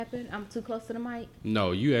I'm too close to the mic.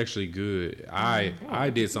 No, you actually good. I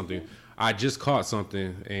did something. I just caught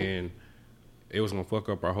something, and it was gonna fuck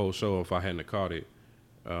up our whole show if I hadn't caught it.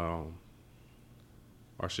 Our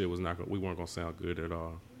shit was not. We weren't gonna sound good at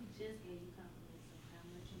all.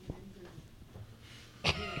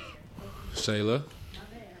 Shayla.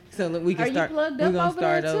 So look, we can Are start. you plugged We're up gonna over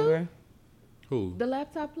start there too? over. Who? The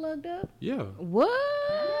laptop plugged up? Yeah. What?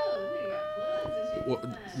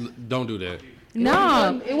 Well, don't do that.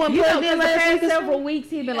 No, It wasn't you know, plugged in for the last past week. several weeks,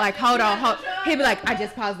 he been like, hold on. He be like, I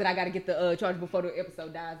just paused it. I gotta get the charge before the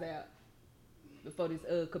episode dies out. Before this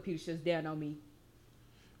computer shuts down on me.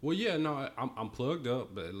 Well, yeah, no, I'm plugged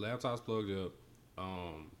up. The laptop's plugged up.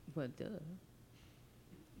 But duh,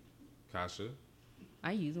 Kasha.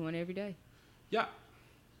 I use one every day. Yeah.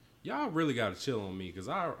 Y'all really gotta chill on me, cause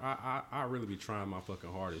I really be trying my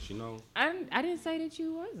fucking hardest, you know. I didn't say that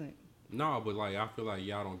you wasn't. No, but like I feel like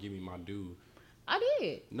y'all don't give me my due. I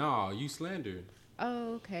did. No, you slander.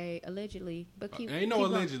 Oh, okay. Allegedly, but keep. Ain't no keep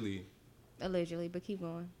allegedly. Going. Allegedly, but keep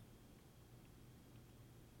going.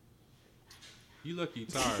 You lucky you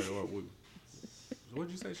tired or what?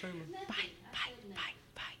 What'd you say, Shayla? Bye.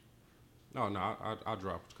 No, I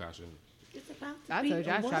dropped Kasha. I told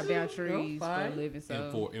you I chop down trees for a living,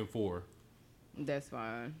 so In four. that's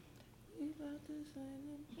fine.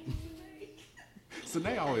 So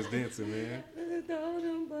they always dancing, man.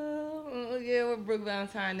 Yeah, where Brooke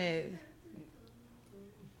Valentine at?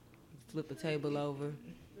 Flip a table over,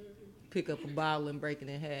 pick up a bottle and break it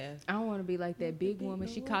in half. I don't want to be like that big woman.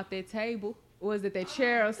 She caught that table. Or was it that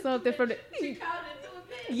chair or something from the? She called it to a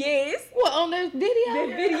bed. Yes. What, on that video? That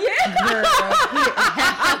video.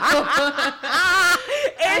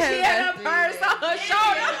 And she had her purse on her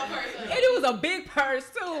shoulder. And it was a big purse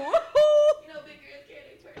too. You know, big girls carry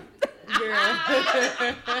their purse.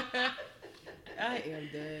 Girl. I am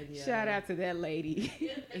done, yeah. Shout out to that lady. They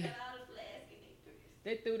got all the flask in their purse.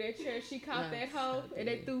 They threw that chair. She caught that Nice. hoe, and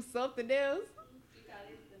they threw something else. She caught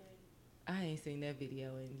everything. I ain't seen that video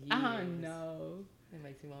in years. I know. It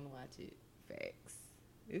makes me want to watch it. Facts.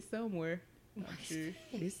 It's somewhere. I'm sure.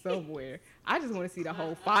 It's somewhere. I just want to see the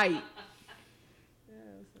whole fight.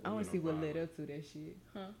 I want to see what led up to that shit.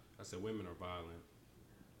 Huh? I said women are violent.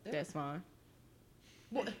 That's fine.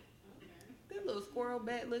 What? That little squirrel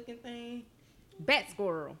bat looking thing. Bat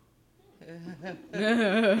squirrel.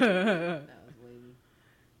 That was wavy.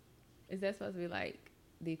 Is that supposed to be like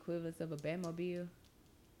the equivalent of a Batmobile?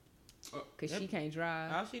 Cause she can't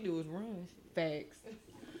drive. All she do is run. Facts.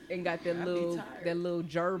 And got that I'd be little tired.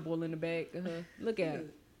 gerbil in the back of her. Look at her.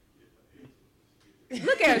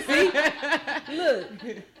 Look at her. See? Look.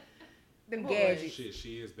 Them gadgets. Shit,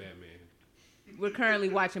 she is Batman. We're currently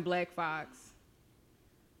watching Black Fox.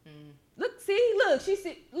 Mm. Look, see, look, she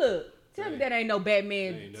see, look. Tell me Hey. that ain't no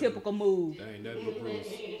Batman That ain't typical move. That ain't nothing but Bruce.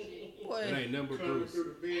 What? That ain't nothing but Bruce. And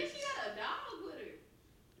she got a dog with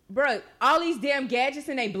her. Bruh, all these damn gadgets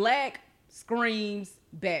and they black screams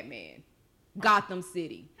Batman. Gotham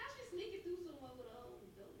City. How she sneaking through somewhere with a old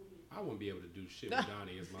dope woman? I wouldn't be able to do shit with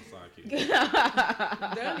Donnie as my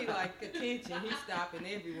sidekick. Donnie like attention. He's stopping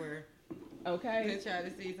everywhere. Okay. He's trying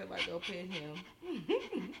to see somebody go pet him.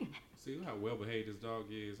 See how well behaved this dog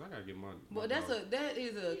is. I gotta get my. Well, dog. that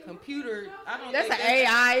is a computer. I don't. That's an think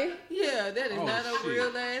AI. Yeah, that is Oh, not a shit.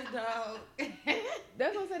 real ass dog.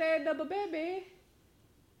 That's what I said they had double Batman.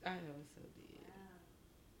 I know it's so dead.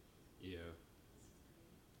 Yeah.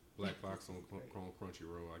 Black Fox on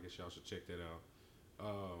Crunchyroll. I guess y'all should check that out.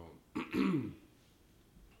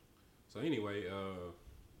 So anyway,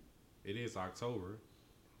 it is October.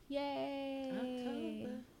 Yay.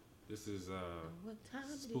 October. This is What time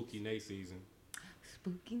is spooky Nay season.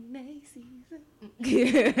 Spooky May season.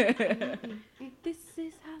 This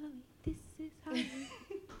is Halloween. This is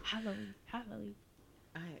Halloween. Halloween.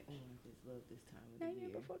 I just love this time of the Nightmare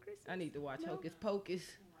year. Before Christmas. I need to watch No. Hocus Pocus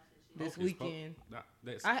this Hocus Po- weekend.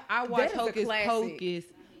 That's, I watch is a Hocus classic. Pocus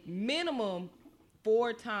minimum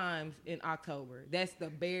 4 times in October. That's the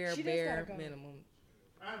bare She just gotta go. minimum.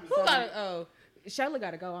 Who got oh? Shayla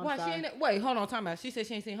gotta go. I'm Why she sorry. ain't? Wait, hold on. Time out. She said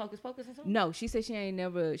she ain't seen Hocus Pocus or something. No, she said she ain't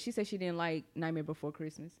never. She said she didn't like Nightmare Before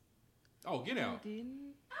Christmas. oh, get out.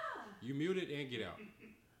 Didn't. You muted and get out.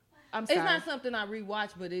 I'm It's sorry. not something I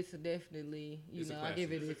rewatch, but it's definitely It's a I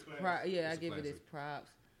give it classic. its props. Yeah, I It's a give it its classic. props.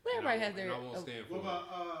 Well, everybody has their. And I won't stand for What it.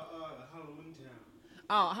 about Halloween Town?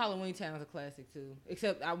 Oh, Halloween Town's a classic too.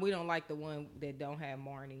 Except we don't like the one that don't have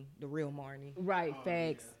Marnie, the real Marnie. Right.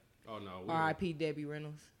 Facts. Oh no. we don't- R.I.P. Debbie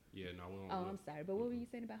Reynolds. Yeah, no, we don't. Oh, I'm sorry. But what were you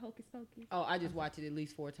saying about Hocus Pocus? Oh, I just watch it at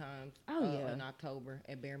least 4 times. Oh, yeah. in October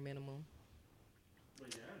at bare minimum.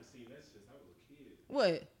 Wait, I haven't seen that since I was a kid.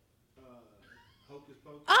 What? Hocus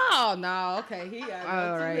Pocus. Oh no, okay, he got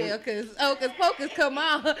All right. because Hocus Pocus come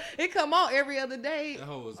on. It come on every other day That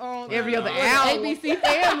hoe was on Every other on hour. ABC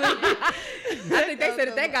Family. I think they said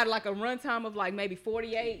that they got like a runtime of like maybe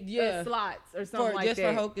 48 Yeah. slots or something like just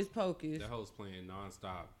that. for Hocus Pocus. that hoe's playing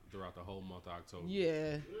nonstop throughout the whole month of October.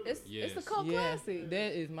 Yeah, It's Yes. a cult yeah, classic.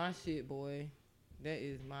 that is my shit, boy. That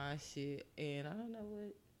is my shit, and I don't know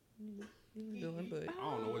what he was doing, but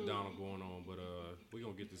I don't know what Donald going on, but we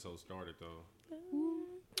gonna get this whole started though.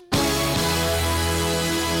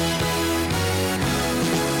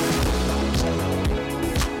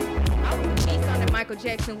 I was beast on the Michael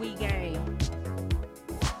Jackson Wii game.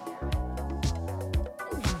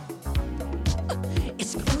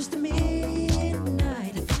 It's close to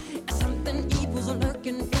midnight. Something evil's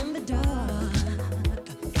lurking in the dark.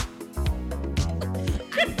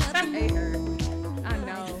 Hey, her. I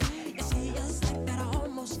know. It feels like that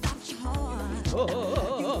almost stops your heart.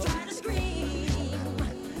 You try to scream,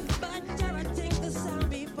 but Jared, take the sound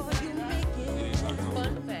before you make it.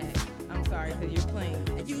 fun fact. I'm sorry, because you're playing.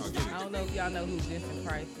 I don't know if y'all know who Vincent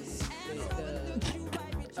Price is.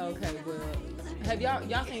 Okay, well, have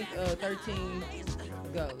y'all seen 13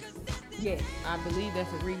 Ghosts? Yes. I believe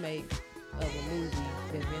that's a remake of a movie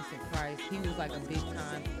that Vincent Price. He was like a big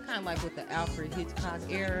time, kind of like with the Alfred Hitchcock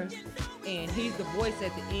era, and he's the voice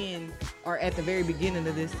at the end or at the very beginning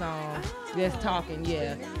of this song that's talking.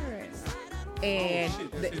 Yeah. And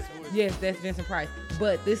shit, that's his voice. yes, that's Vincent Price.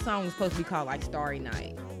 But this song was supposed to be called like Starry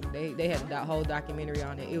Night. They had a whole documentary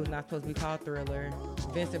on it. It was not supposed to be called Thriller.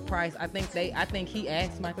 Vincent Price, I think he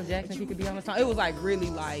asked Michael Jackson if he could be on the song. It was like really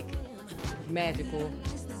like magical.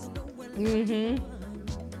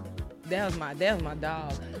 That was my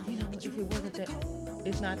dog. You know, if it wasn't that,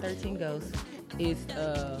 it's not 13 Ghosts. It's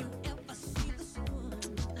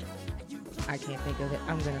I can't think of it.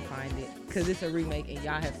 I'm gonna find it because it's a remake and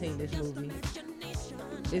y'all have seen this movie.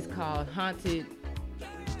 It's called Haunted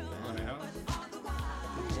Haunted House?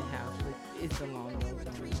 House. But it's a long road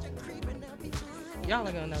song. Y'all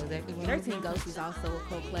are gonna know exactly what 13 Ghosts is also a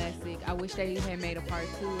cult classic. I wish they had made a part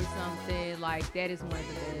 2 or something. Like, that is one of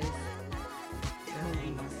the best.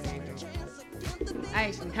 I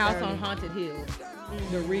actually House thoroughly- on Haunted Hill,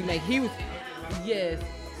 the remake. He was, yes.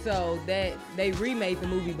 So that they remade the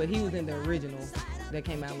movie, but he was in the original that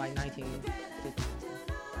came out like 1950.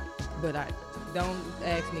 But I don't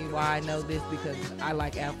ask me why I know this because I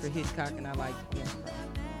like Alfred Hitchcock and I like.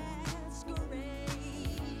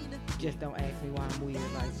 Just don't ask me why I'm weird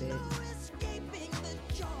like that.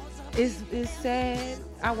 It's sad.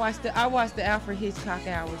 I watched the Alfred Hitchcock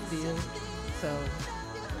hours still, so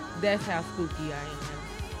that's how spooky I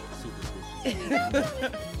Super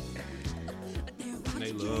spooky. And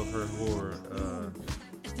they love her horror,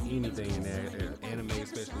 anything in that, anime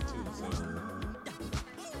especially too. So,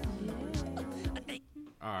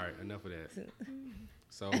 all right, enough of that.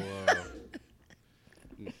 So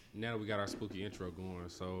now that we got our spooky intro going,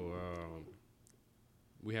 so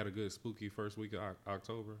we had a good spooky first week of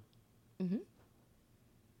October.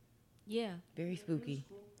 Yeah. am. Very spooky.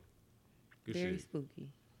 Good Very shit. spooky.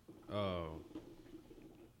 What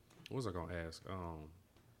was I gonna ask?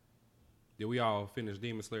 Did we all finish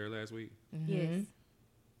Demon Slayer last week? Yes.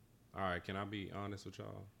 All right, can I be honest with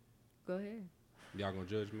y'all? Go ahead. Y'all gonna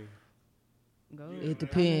judge me? Go. It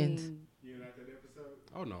depends. You like that episode?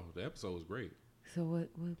 Oh no, the episode was great. So what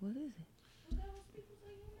is it?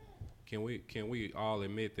 Can we all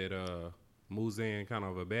admit that Muzan kind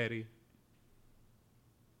of a baddie?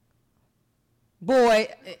 Boy,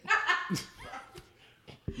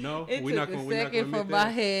 No, it we're took not a gonna we're not gonna second for admit my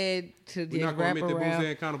that. head to We're just not gonna wrap admit that around.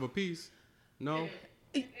 Muzan kind of a piece. No.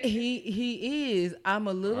 He is. I'm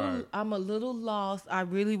a little lost. I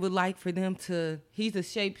really would like for them to. He's a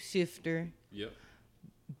shapeshifter, Yep.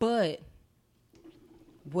 but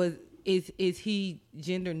is he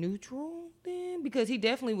gender neutral then? Because he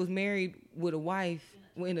definitely was married with a wife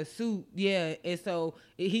in a suit. Yeah, and so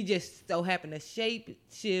he just so happened to shape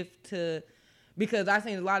shift to. Because I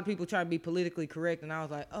seen a lot of people try to be politically correct, and I was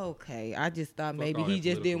like, okay. I just thought maybe all he that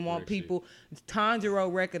just didn't political want correct people.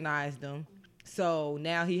 Tanjiro recognized him, so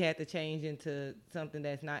now he had to change into something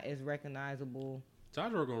that's not as recognizable.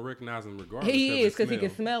 Tanjiro gonna recognize him regardless. He is because because he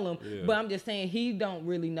can smell him. Yeah. But I'm just saying he don't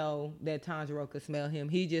really know that Tanjiro could smell him.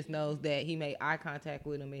 He just knows that he made eye contact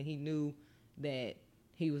with him, and he knew that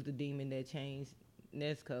he was the demon that changed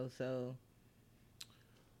Nezuko. So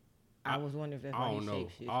I was wondering if that's I why don't he know.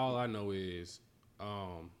 shapeshifted. All I know is,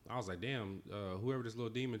 I was like, damn, whoever this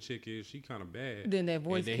little demon chick is, she kind of bad. Then that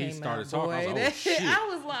voice and then came he started out, talking. I boy. was like, oh shit,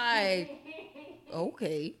 I was like,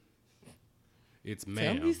 okay, it's tell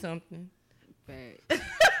man. me something.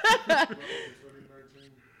 Fact.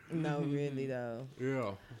 No, really though.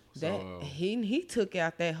 Yeah. That So, he took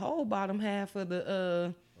out that whole bottom half of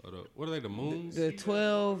the what are they? The moons? the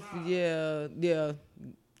 12, yeah,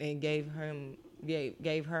 and gave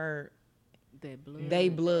her That blood. they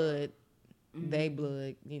blood. They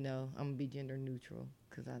blood, you know, I'm gonna be gender neutral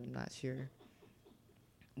because I'm not sure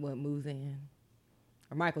what moves in.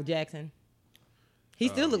 Or Michael Jackson. He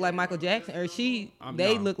still look like Michael Jackson, or she.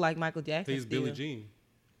 They look like Michael Jackson. He's still. Billie Jean.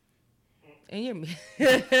 And you're He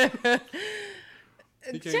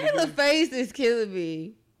can't be Taylor Billie- face is killing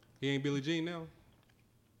me. He ain't Billie Jean now.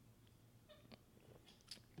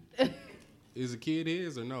 Is the kid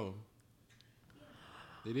his or no?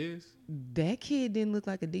 It is. That kid didn't look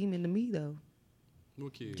like a demon to me though.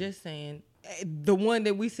 What kid? Just saying, the one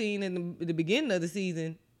that we seen in the beginning of the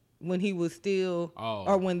season when he was still,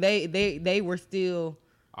 or when they were still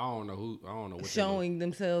I don't know who. I don't know what. showing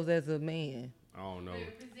themselves as a man. I don't know.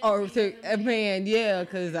 Or to a man, yeah,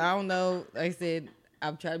 because I don't know. Like I said,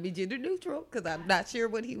 I'm trying to be gender neutral because I'm not sure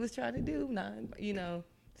what he was trying to do. Not, you know,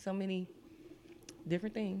 so many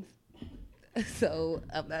different things. So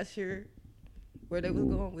I'm not sure where they was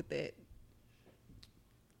going with that.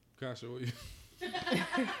 Gosh, what you?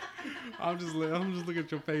 I'm just looking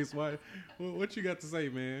at your face. What you got to say,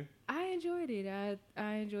 man? I enjoyed it.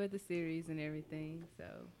 I enjoyed the series and everything. So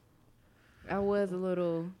I was a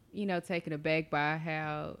little, taken aback by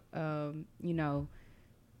how,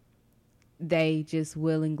 they just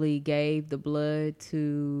willingly gave the blood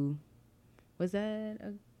to. Was that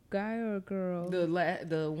a guy or a girl? The one that's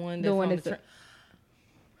The one on that's the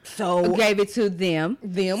so gave it to them.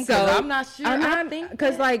 Because So I'm not sure. I think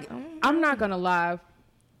because I'm not gonna lie.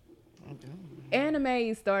 Anime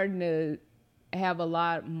is starting to have a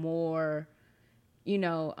lot more,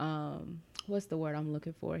 what's the word I'm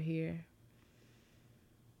looking for here?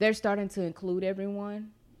 They're starting to include everyone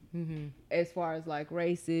as far as like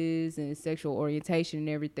races and sexual orientation and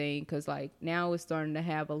everything. Because like now it's starting to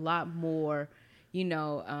have a lot more,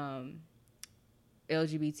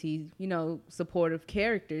 LGBT, supportive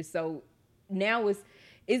characters. So now it's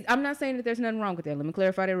I'm not saying that there's nothing wrong with that. Let me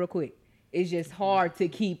clarify that real quick. It's just hard to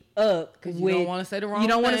keep up because you don't want to say the wrong. You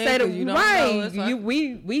don't want to say the you don't right. know,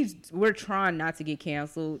 We're trying not to get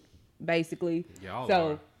canceled, basically. Y'all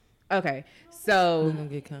so okay, so we're gonna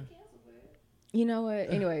get canceled. You know what?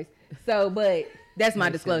 Anyways, but that's my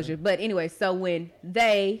disclosure. But anyway, so when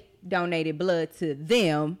they donated blood to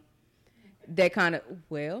them, that kind of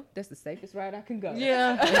that's the safest route I can go.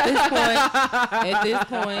 Yeah, at this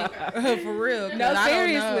point, for real. No, I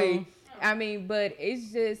seriously. don't know. I mean, but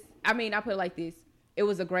it's just. I mean, I put it like this: it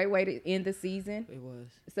was a great way to end the season. It was.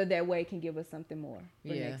 So that way it can give us something more for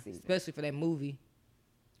next season, especially for that movie.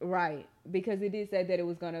 Right, because it did say that it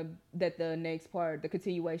was that the next part, the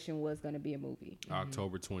continuation, was gonna be a movie.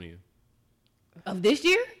 October 20th. Of this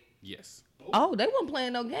year? Yes. Oh, they weren't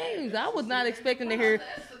playing no games. I was not expecting to hear.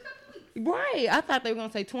 Right, I thought they were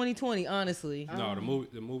gonna say 2020. Honestly, No,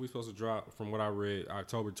 the movie's supposed to drop, from what I read,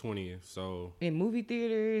 October 20th. So in movie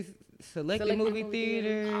theaters, selected movie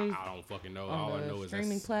theaters. I don't fucking know. On All I the know is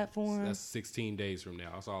streaming platform. That's 16 days from now.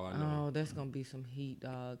 That's all I know. Oh, that's gonna be some heat,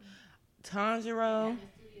 dog. Tanjiro.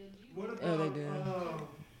 What Oh, they about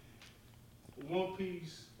do. One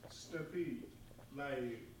Piece Stampede?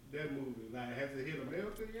 Like that movie. Like has it hit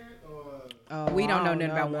America yet? Or Oh, We don't I know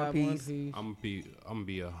nothing about One Piece. I'm gonna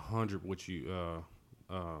be 100 with you,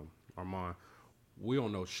 Armand. We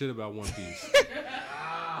don't know shit about One Piece.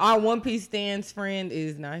 Our One Piece stands friend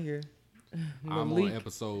is not here. I'm Malik. on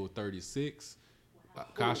episode 36.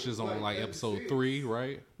 Kasha's on like episode 3,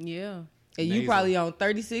 right? Yeah. And you Amazing. probably on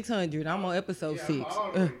 3600. I'm on episode 6. I'm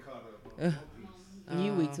already caught up on One Piece.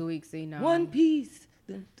 You week to week, see now. One Piece.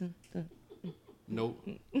 Dun, dun, dun. Nope.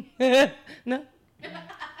 No.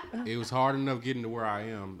 It was hard enough getting to where I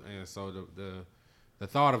am, and so the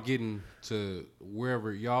thought of getting to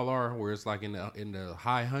wherever y'all are, where it's like in the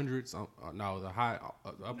high hundreds, no, the high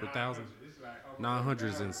upper thousands, It's like 900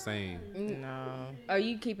 is insane. No. Are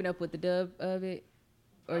you keeping up with the dub of it,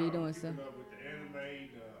 or are you doing some? up with the anime,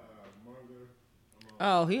 the manga.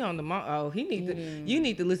 Oh, he on the he need to. You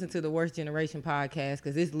need to listen to the Worst Generation podcast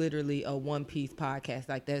because it's literally a One Piece podcast.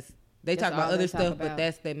 Like they That's talk about all other they talk stuff, but about.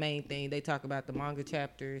 that's the main thing. They talk about the manga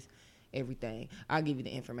chapters, everything. I'll give you the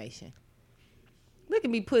information. Look at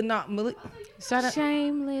me putting out Malik. Shout out.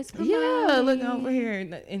 Shameless. Yeah, look over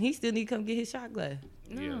here, and he still need to come get his shot glass.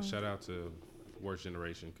 Yeah, shout out to Worst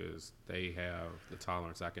Generation because they have the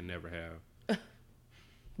tolerance I can never have.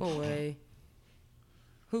 Boy,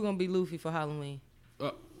 who gonna be Luffy for Halloween?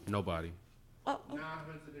 Nobody. Oh,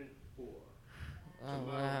 904. oh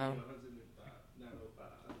wow.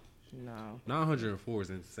 905. No. 904 is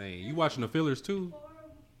insane. You watching the fillers too?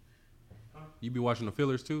 You be watching the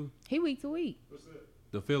fillers too? He week to week. What's that?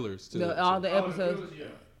 The fillers too. All the Oh, episodes. Village,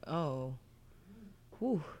 yeah. Oh.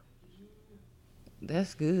 Whew.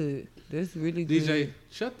 That's good. That's really good. DJ,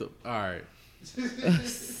 shut the. All right,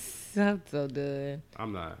 I'm so done.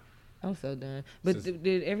 I'm not. I'm so done. But Since-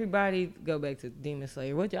 did everybody go back to Demon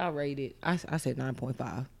Slayer? What y'all rated? I said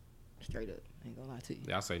 9.5. Straight up. Ain't gonna lie to you.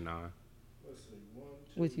 Yeah, I say 9. Let's see. 1,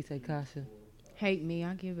 2, What you say, Kasha? Hate me,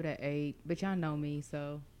 I give it an 8. But y'all know me,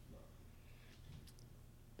 so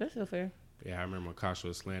That's so fair. Yeah, I remember when Kasha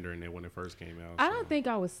was slandering it when it first came out. I so. don't think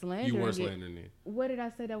I was slandering. You were it. slandering it. What did I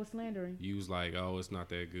say that was slandering? You was like, "Oh, it's not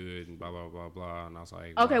that good," and blah blah blah blah. And I was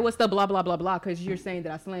like, Okay, "Nah." what's the blah blah blah blah? Because you're saying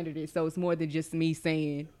that I slandered it, so it's more than just me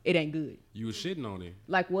saying it ain't good. You was shitting on it.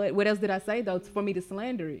 Like what? What else did I say though for me to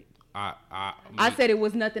slander it? I I said it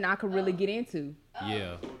was nothing I could really get into.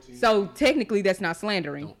 yeah. So technically, that's not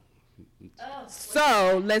slandering.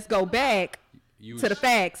 So let's go back You to the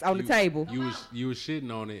facts on the table. You was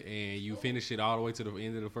shitting on it, and you finished it all the way to the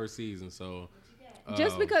end of the first season. So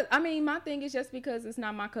Just because, I mean, my thing is just because it's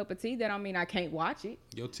not my cup of tea, that don't mean I can't watch it.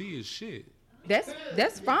 your tea is shit.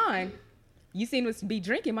 That's fine. You seem to be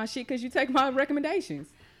drinking my shit because you take my recommendations.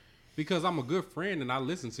 Because I'm a good friend and I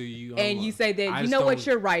listen to you. And you say that, I you just know what, don't-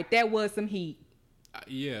 you're right. That was some heat.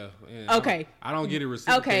 Yeah. Okay. I don't get it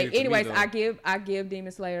reciprocated. Okay, anyways, to me, I give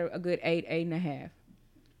Demon Slayer a good 8, 8.5.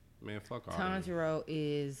 Man, fuck all that. Tanjiro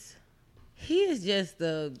he is just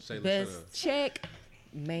the Shayla, shut up. best Check.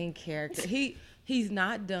 main character. He's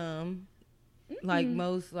not dumb. Like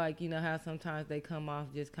most, like, you know how sometimes they come off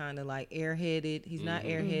just kind of like airheaded. He's not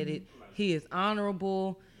airheaded. He is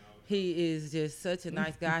honorable. He is just such a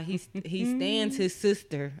nice guy. He stands his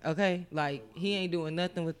sister. Okay, like he ain't doing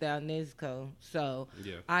nothing without Nezuko. So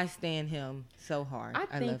Yeah. I stand him so hard. I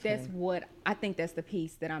think love that's him. I think that's the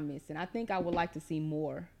piece that I'm missing. I think I would like to see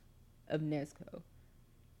more of Nezuko.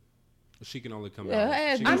 She can only come Yeah, out. her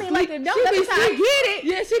ass She be I can- mean, like, no, She let be me say, I sleep- get it.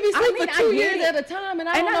 Yeah, she be I sleep mean, for I 2 get years it. at a time, and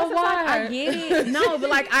I And don't that's know the fact, why. I get it. No, but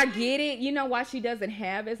like I get it. You know why she doesn't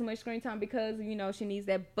have as much screen time, because you know she needs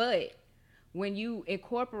that. But when you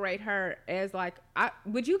incorporate her as like,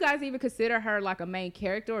 would you guys even consider her like a main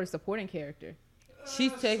character or a supporting character?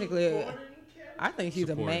 She's technically. I think she's a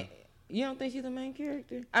Supporting. main. You don't think she's a main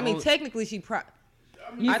character? I mean, Oh. technically, she.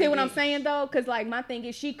 You I see what I'm think- saying though? Because like my thing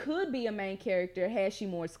is she could be a main character had she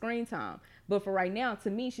more screen time. But for right now, to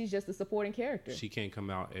me, she's just a supporting character. She can't come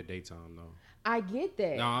out at daytime though. I get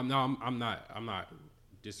that. I'm not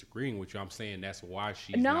disagreeing with you. I'm saying that's why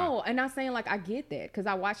she's No, not. and I'm saying like I get that because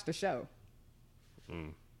I watched the show.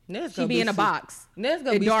 Nezuko She be in a box.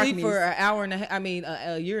 Nezuko in be darkness. sleep for an hour and a half. I mean,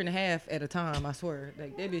 a year and a half at a time. I swear,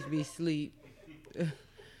 like that bitch be sleep.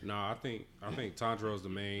 No, I think Tanjiro's the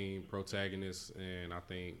main protagonist, and I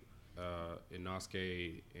think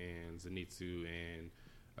Inosuke and Zenitsu and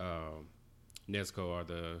Nezuko are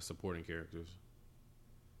the supporting characters.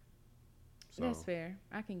 So, That's fair.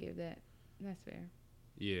 I can give that. That's fair.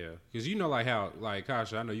 yeah, because you know, like how, like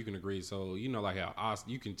Kasha, I know you can agree. So you know, like how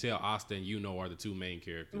you can tell Asta and Yuno are the two main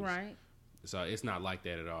characters, Right. So it's not like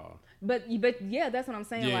that at all. But yeah, that's what I'm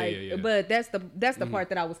saying. Yeah, like, yeah, yeah. but that's the part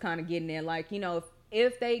that I was kind of getting at. Like, you know,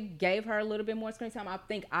 if they gave her a little bit more screen time, I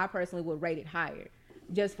think I personally would rate it higher,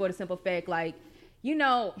 just for the simple fact, like, you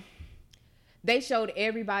know, they showed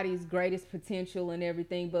everybody's greatest potential and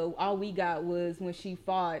everything, but all we got was when she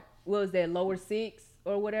fought. What was that, lower six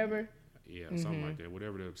or whatever? Yeah, something like that.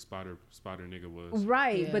 Whatever the spider nigga was.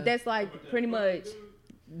 Right, Yeah. but that's like pretty much.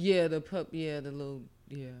 Yeah, the pup. Yeah, the little.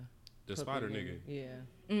 Yeah. The puppet spider nigga. nigga.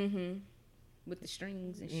 Yeah. Mm-hmm. With the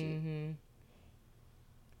strings and shit. Mm-hmm.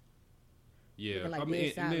 Yeah, Looking like I mean,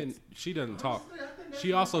 dead and then silence. she doesn't talk.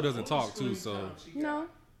 She also doesn't talk too. So No,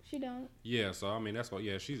 she don't. yeah, so I mean that's why.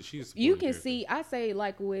 Yeah, she's. a You supporting can character. see, I say,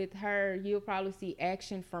 like with her, you'll probably see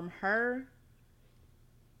action from her,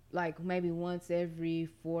 like maybe once every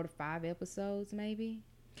 4 to 5 episodes, maybe.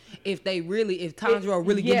 If Tanjiro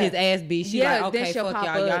really yeah. get his ass beat, she Yeah, like, then okay, she'll fuck pop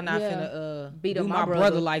y'all. Y'all up, not yeah. finna Beat do up my my brother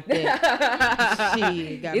brother. like that.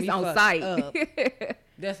 Shit, got It's me on fucked site. up.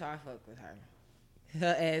 That's how I fuck with her.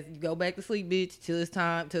 Her ass, go back to sleep, bitch, till it's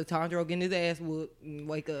time, till Tanjiro getting his ass whooped and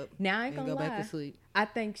wake up. Now I ain't and gonna go lie. back to sleep. I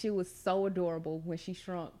think she was so adorable when she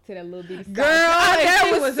shrunk to that little bitty size. Girl, that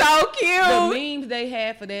she was was- so The cute. memes they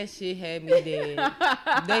had for that shit had me dead.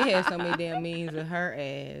 They had so many damn memes of her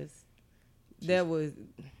ass. That was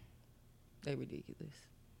they ridiculous.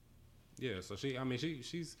 Yeah, so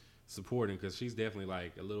she's supporting because she's definitely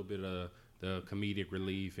like a little bit of the comedic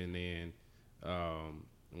relief, and then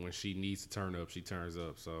when she needs to turn up, she turns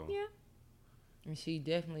up. So Yeah. And she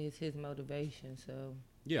definitely is his motivation. So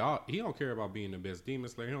yeah, he don't care about being the best Demon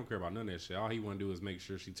Slayer. He don't care about none of that shit. All he want to do is make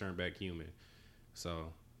sure she turn back human.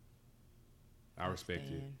 So I respect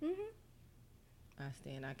it. I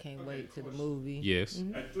stand. I can't wait to the movie. Yes.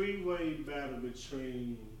 A three-way battle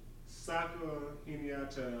between Sakura,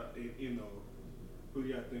 Hinata, and Ino. Who do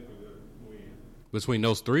y'all think will win? Between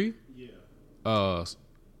those three, Yeah.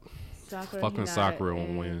 Sakura, fucking Hinata, Sakura will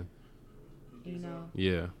and, win. You know.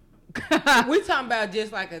 Yeah. We talking about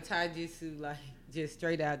just like a taijutsu, like just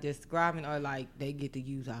straight out describing, or like they get to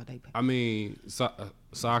use all they pay. I mean,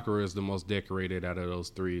 Sakura is the most decorated out of those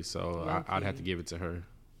three, so I'd have to give it to her.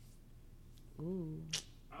 Ooh.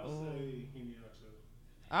 I'll say Hinata.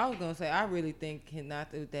 I was gonna say I really think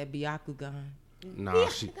Hinata with that Byakugan. Nah,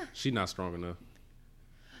 she not strong enough.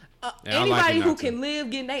 And I Anybody like who Hinata. can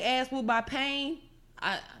live getting their ass whooped by pain,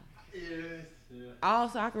 all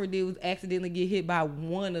Sakura did was accidentally get hit by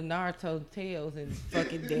one of Naruto's tails and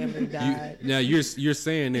fucking damn near died. Now you're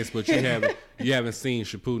saying this, but you haven't seen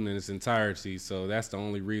Shippuden in its entirety, so that's the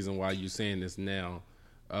only reason why you're saying this now.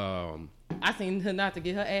 I seen Hinata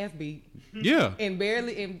get her ass beat Yeah, and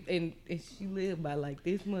barely, and she lived by like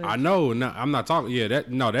this much. I know. No, I'm not talking. Yeah,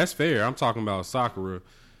 that's fair. I'm talking about Sakura.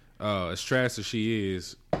 As trash as she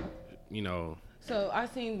is, you know. So I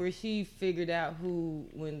seen where she figured out who,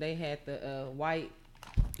 when they had the white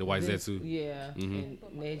Zetsu. Yeah, and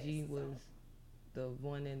Neji was the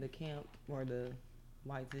one in the camp, or the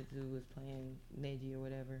white Zetsu was playing Neji or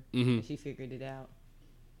whatever. And she figured it out,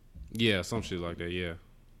 Yeah, some shit like that. Yeah.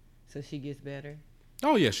 so she gets better.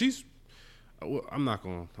 Oh yeah, she's. Well, I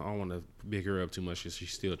don't want to big her up too much because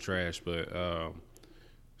she's still trash, but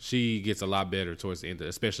she gets a lot better towards the end,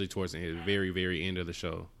 especially towards the very, very end of the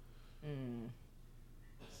show.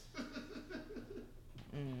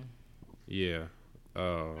 Yeah.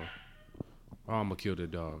 I'm gonna kill the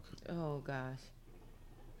dog. Oh gosh.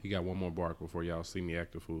 He got one more bark before y'all see me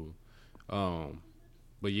act a fool.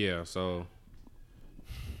 But yeah, so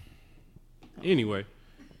anyway.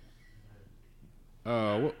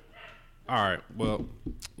 All right. Well,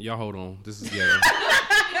 y'all hold on. This is ghetto.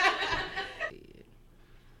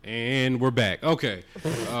 And we're back. Okay.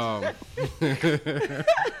 I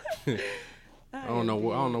don't know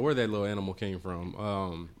where that little animal came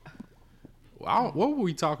from. What were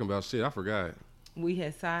we talking about? Shit, I forgot. We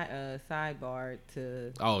had sidebar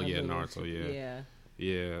to. Oh yeah, Naruto. Yeah.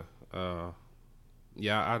 Yeah. Yeah.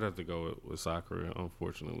 Yeah, I'd have to go with Sakura.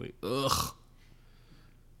 Unfortunately. Ugh.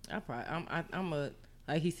 I'm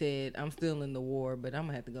like he said, I'm still in the war, but I'm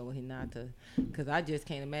gonna have to go with Hinata, because I just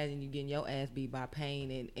can't imagine you getting your ass beat by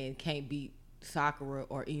Pain and can't beat Sakura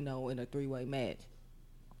or Ino in a 3-way match.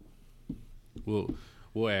 We'll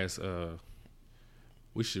ask.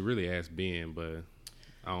 We should really ask Ben, but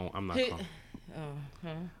I'm not. I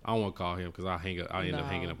don't want to call him because I end up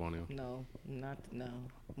hanging up on him. No.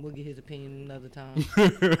 We'll get his opinion another time.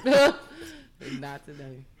 Not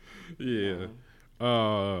today. Yeah.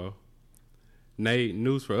 Nate,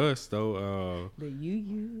 news for us though. The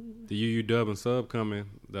UU dub and sub coming.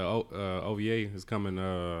 The OVA is coming.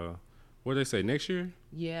 What did they say, next year?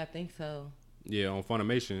 Yeah, I think so. Yeah, on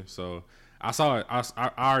Funimation. So I saw it. I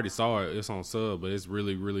already saw it. It's on sub, but it's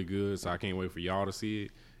really, really good. So I can't wait for y'all to see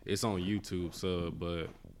it. It's on YouTube sub, but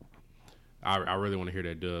I really want to hear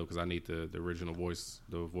that dub because I need the original voice,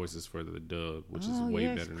 the voices for the dub, which is way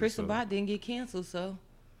better than Chris the sub. Sabat didn't get canceled, so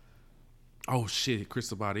Oh shit, Chris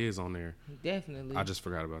Sabat is on there. definitely. I just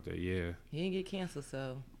forgot about that. Yeah, he didn't get canceled,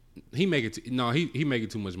 so he make it. He making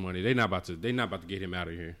too much money. They not about to get him out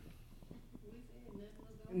of here.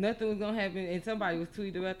 nothing was gonna happen. And somebody was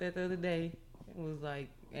tweeting about that the other day. It was like,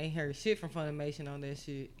 ain't heard shit from Funimation on that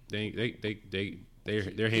shit.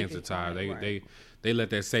 Their hands are tied. They let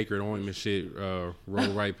that sacred ointment shit roll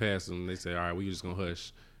right past them. They say, all right, we just gonna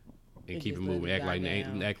hush and keep it just let moving. it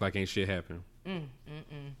Act like ain't shit happen.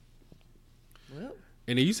 Well,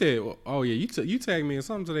 And then you said, oh yeah, you tagged me in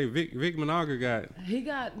something today. Vic Managa got.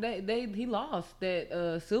 he lost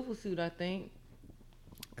that civil suit, I think.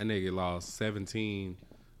 That nigga lost 17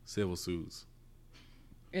 civil suits.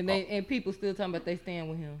 And and people still talking about they stand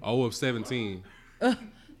with him. 0 of 17.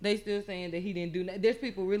 They still saying that he didn't do that. There's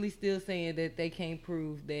people really still saying that they can't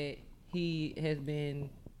prove that he has been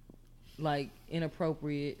like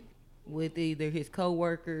inappropriate with either his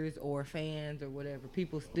coworkers or fans or whatever.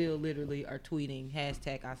 People still literally are tweeting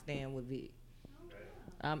hashtag I stand with Vic.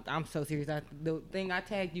 I'm so serious. The thing I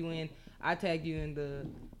tagged you in the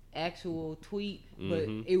actual tweet, but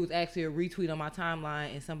it was actually a retweet on my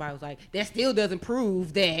timeline, and somebody was like, that still doesn't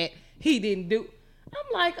prove that he didn't do.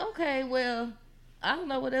 I'm like, okay, well, I don't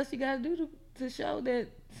know what else you got to do to show that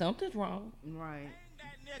something's wrong. Right.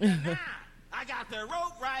 I I got the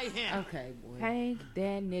rope right here. Okay, boy. Hang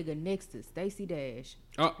that nigga next to Stacey Dash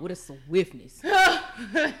Oh. with a swiftness.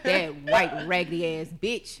 That white raggedy ass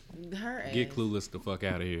bitch. Her ass. Get Clueless the fuck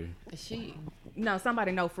out of here. She No,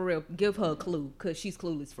 somebody know for real. Give her a clue, cause she's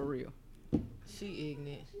clueless for real.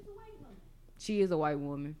 ignorant. She is a white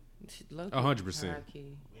woman. She low-key 100%.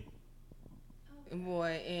 high-key.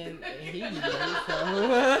 Boy, and he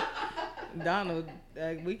so Donald,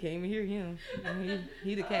 we can't even hear him.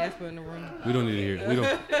 He the Casper in the room. We don't need to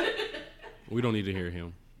hear. We don't need to hear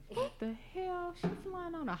him. What the hell? She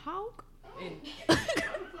flying on a hawk?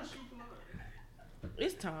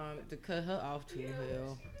 It's time to cut her off to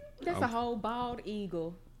hell. That's a whole bald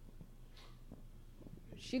eagle.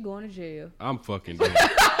 She going to jail. I'm fucking dead.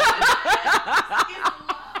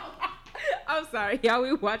 I'm sorry, y'all.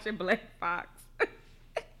 We watching Black Fox.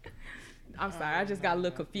 I'm sorry. I just got a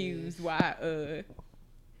little confused. Why?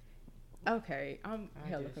 Okay, I'm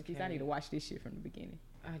hella just confused. I need to watch this shit from the beginning.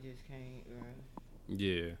 I just can't.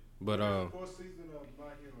 Yeah, but Fourth season of My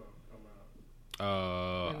Hero come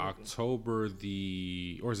out. October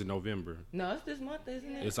or is it November? No, it's this month,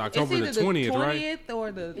 isn't it? It's October either the 20th, right? 20th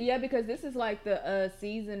or the. Yeah, because this is like the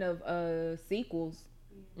season of sequels.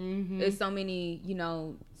 Mm-hmm. There's so many,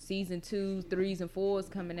 season 2s, 3s, and 4s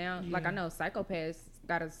coming out. Like I know Psychopaths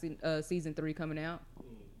got a season 3 coming out.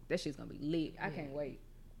 That shit's gonna be lit. I can't wait.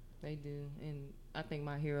 They do, and I think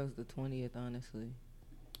My Hero's the 20th, honestly.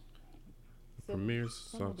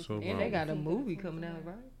 Premieres October. And they got a movie coming out,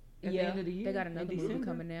 right? At the end of the year, they got another in movie December.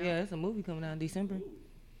 coming out. Yeah, it's a movie coming out in December.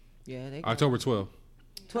 Yeah, they got October 12th.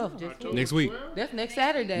 12th. Just Next week. That's next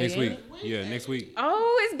Saturday. Next ain't week. it? Yeah, next week.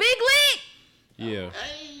 Oh, it's Big Lit. Yeah.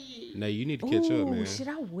 Now you need to catch up, man. Should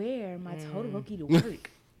I wear my Todoroki to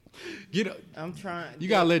work? Get up. I'm trying. You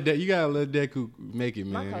gotta let Deku make it,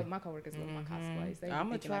 my man. my coworkers love my cosplays. They I'm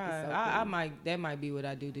gonna thinking like try. it's so I cool. might. That might be what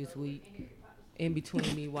I do this week. In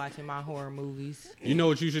between me watching my horror movies. You know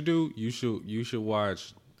what you should do? You should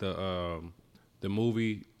watch the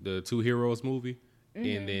movie, the Two Heroes movie,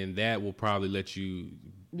 and then that will probably let you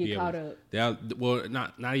Get caught up. Well,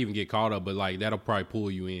 not even get caught up, but like that'll probably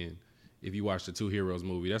pull you in if you watch the Two Heroes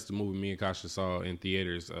movie. That's the movie me and Kasha saw in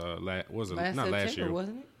theaters. Was it Last not September, last year?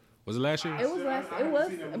 wasn't it? Was it last year? It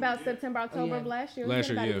was about September, October of last year. It was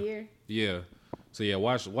Last about year, a year. Yeah. So yeah,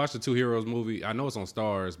 watch the Two Heroes movie. I know it's on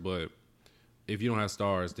Stars, but if you don't have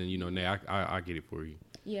Stars, then I get it for you.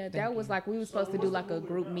 Yeah, that was like we were supposed to do like a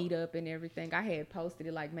group meetup and everything. I had posted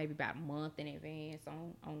it like maybe about a month in advance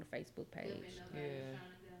on the Facebook page. Yeah.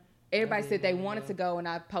 Everybody said they wanted to go, and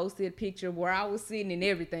I posted a picture where I was sitting and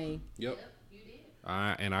everything. Yep.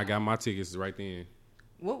 And I got my tickets right then.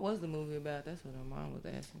 What was the movie about? That's what my mom was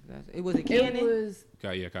asking. It was a canon.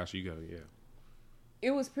 Kasha, you got it. Yeah.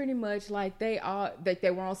 It was pretty much like they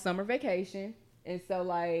were on summer vacation, and so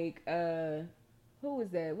like who was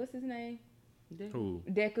that? What's his name? Who?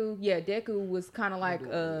 Deku. Yeah, Deku was kind of like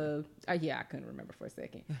I couldn't remember for a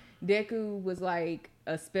second. Deku was like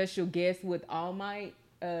a special guest with All Might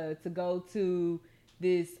to go to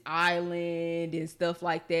this island and stuff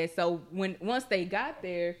like that. So once they got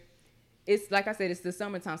there, it's like I said, it's the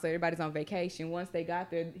summertime, so everybody's on vacation. Once they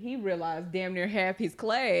got there, he realized damn near half his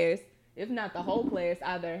class, if not the whole class,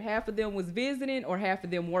 either half of them was visiting or half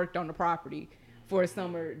of them worked on the property for a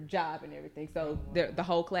summer job and everything. So the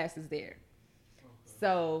whole class is there.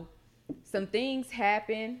 So some things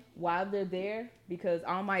happen while they're there because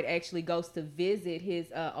All Might actually goes to visit his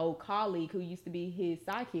old colleague who used to be his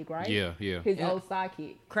sidekick, right? Yeah. His old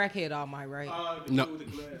sidekick. Crackhead All Might, right? The No. kid with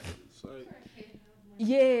the glasses. Like,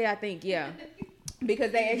 Yeah, I think, yeah.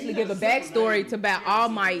 Because they actually give a backstory to about All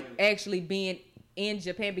Might actually being in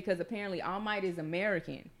Japan because apparently All Might is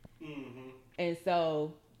American. And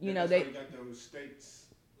so, that's they... why got those states.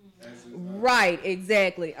 As his, Right,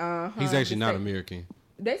 exactly. He's actually not American.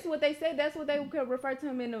 That's what they said. That's what they refer to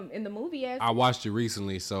him in the movie as. I watched it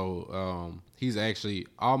recently, so he's actually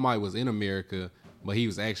All Might was in America, but he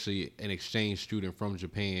was actually an exchange student from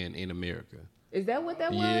Japan in America. Is that what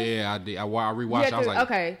that was? Yeah, I did. I rewatched. Yeah, I was like,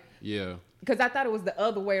 okay. Yeah. Because I thought it was the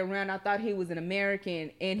other way around. I thought he was an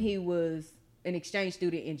American and he was an exchange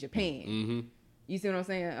student in Japan. Mm-hmm. You see what I'm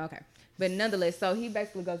saying? Okay. But nonetheless, so he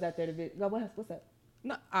basically goes out there to visit. What's up?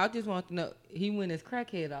 No, I just want to know. He went as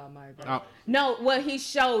Crackhead All Might, right? No, well, he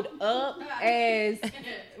showed up as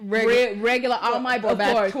regular All Might, of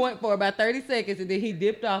course. For about 30 seconds, and then he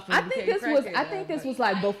dipped off. And I think this was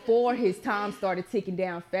like before his time started ticking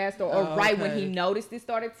down faster, or right when he noticed it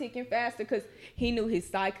started ticking faster, because he knew his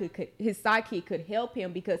sidekick could help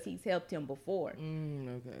him because he's helped him before.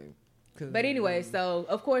 Okay. But anyway, so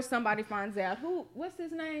of course somebody finds out what's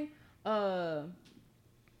his name?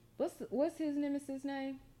 What's his nemesis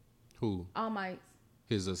name? Who? All Might's.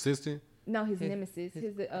 His assistant? No, his nemesis.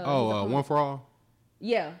 His One for All?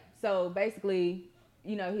 Yeah. So basically,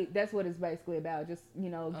 that's what it's basically about. Just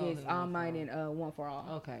against his All One for Might All. and One for All.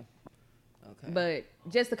 Okay. But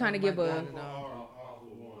just to kind of give a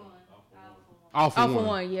All for All for One.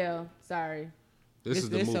 One. Yeah. Sorry. This is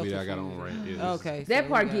the This so movie I got on right confusing. here. Okay. That so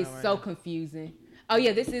part we got gets it right so now. confusing. Oh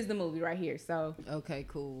yeah, this is the movie right here. So Okay,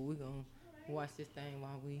 cool. We're going to watch this thing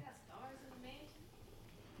while we...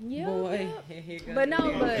 yeah. Boy, yeah. here goes But no,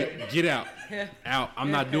 the- but Get out. Out.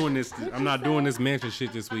 I'm not doing this. I'm not doing this mansion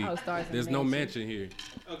shit this week. Oh, Stars in There's the no Mansion. mansion here.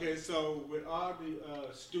 Okay, so with all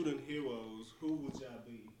the student heroes, who would y'all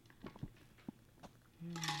be?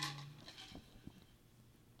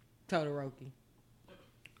 Todoroki.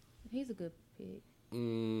 he's a good pick.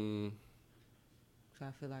 Mm, So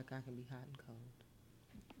I feel like I can be hot and cold.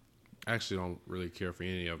 I actually don't really care for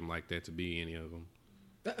any of them like that to be any of them.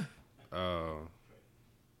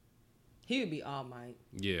 He would be All Might.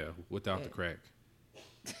 Yeah, without the crack.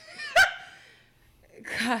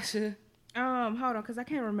 Kasha. Hold on, cause I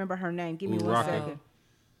can't remember her name. Give me Uraka. 1 second.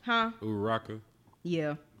 Huh? Uraka.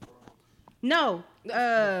 Yeah. No.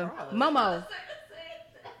 Momo.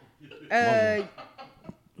 I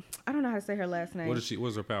don't know how to say her last name.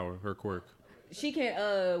 What's her power? Her quirk. She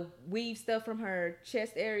can weave stuff from her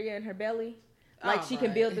chest area and her belly. Like she can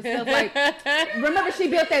Alright. build the stuff. Like remember she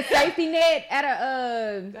built that safety net at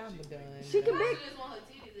a. I'm done. She can She build. just want her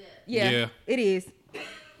titties out. Yeah, Yeah. it is.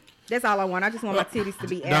 That's all I want. I just want my titties to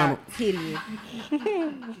be Donald. out. Titties.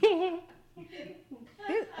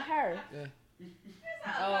 Her.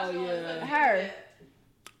 Oh, yeah. Her.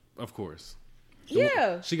 Of course.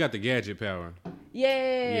 Yeah. She got the gadget power.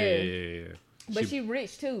 Yeah. Yeah. But she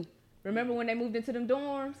rich too. Remember when they moved into them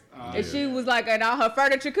dorms? Oh, And she was like, and all her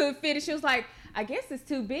furniture couldn't fit. And she was like, I guess it's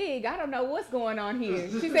too big. I don't know what's going on here.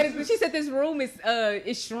 She said this room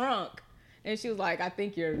is shrunk. And she was like, I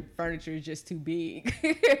think your furniture is just too big. I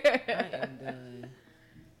am done.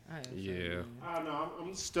 I am so Yeah. done. I don't know.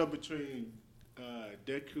 I'm stuck between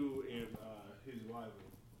Deku and his rival.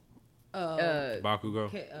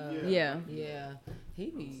 Bakugo. Yeah. Yeah. He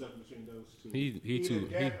I'm be... stuck between those two. He Either too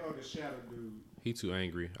that or the Shadow Dude. he too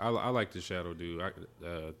angry. I like the shadow dude.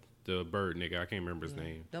 The bird nigga. I can't remember his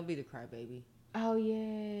name. Don't be the crybaby. Oh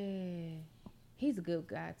yeah. He's a good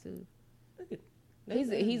guy too. Look at...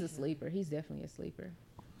 He's a sleeper. He's definitely a sleeper.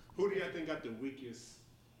 Who do y'all think got the weakest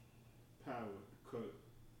power? Cut.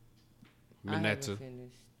 I haven't Mineta.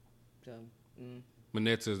 finished. So,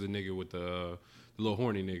 Mineta is the nigga with the little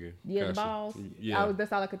horny nigga. Yeah, the Gotcha. balls. Yeah.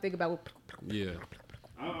 That's all I could think about. Yeah.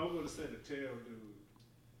 I was gonna say the Tail Dude.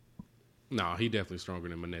 Nah, he definitely stronger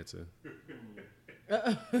than Mineta.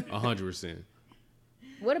 100%.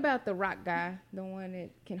 What about the rock guy, the one that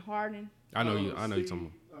can harden? I know you talking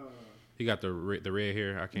about. He got the red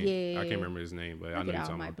hair. I can't Yeah. remember his name, but I Look know at you all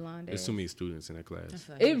talking my about. blonde There's ass. too many students in that class.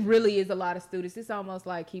 It really is a lot of students. It's almost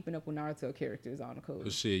like keeping up with Naruto characters on the cover.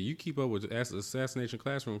 But shit, you keep up with Assassination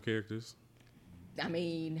Classroom characters. I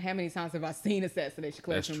mean, how many times have I seen Assassination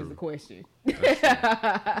That's Classroom is true. the question.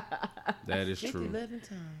 That is true. 11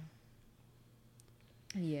 times.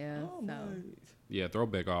 Yeah. Oh, so. Yeah,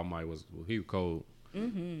 throwback All Might was he was cold. For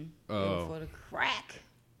the Crack.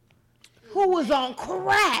 Who was on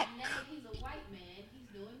crack? Now that he's a white man, he's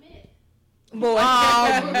doing meth. Boy. All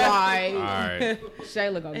right. All right,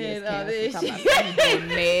 Shayla gonna get And, us canceled. Talking about something doing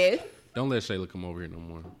meth. don't let Shayla come over here no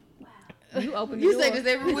more. You open the You door. say this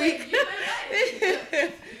every week.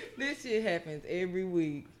 This shit happens every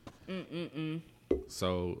week.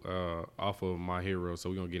 So off of My Hero, so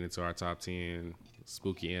we're gonna get into our top 10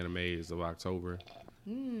 spooky animes of October.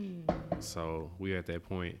 So we at that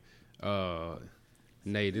point.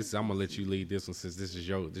 Nate, I'm gonna let you lead this one since this is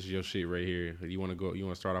your shit right here. You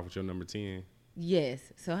wanna start off with your number 10? Yes.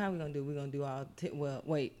 So how we gonna do? We gonna do all. Well,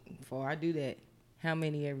 wait. Before I do that, how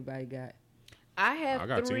many everybody got? I have I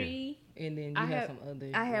got 3. And then you I have have some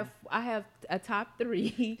others. I have a top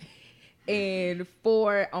 3 and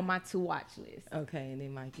 4 on my to watch list. Okay, and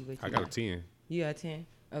then Mikey, what you I got a 10. You got 10.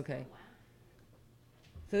 Okay.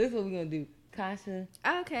 So this is what we're gonna do. Kasha.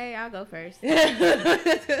 Okay, I'll go first.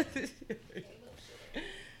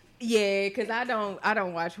 Yeah, cause I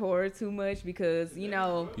don't watch horror too much because You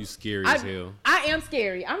scary as hell. I am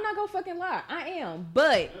scary. I'm not gonna fucking lie. I am.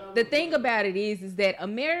 But the thing about it is that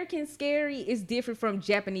American scary is different from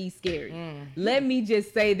Japanese scary. Let me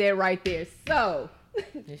just say that right there. So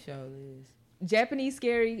It sure is. Japanese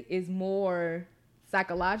scary is more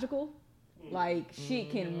psychological. Like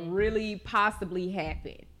shit can really possibly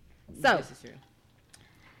happen. So This is true.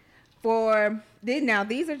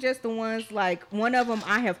 these are just the ones, like one of them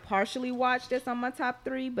I have partially watched that's on my top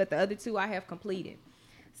 3, but the other 2 I have completed.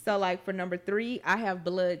 So like for number 3, I have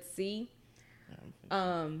Blood Sea.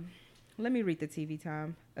 Let me read the TV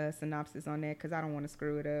Time synopsis on that because I don't want to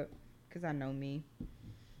screw it up because I know me.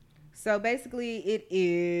 So basically, it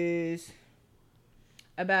is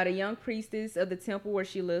about a young priestess of the temple where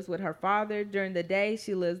she lives with her father. During the day,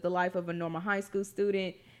 she lives the life of a normal high school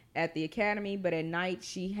student at the academy, but at night,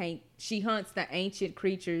 she hunts the ancient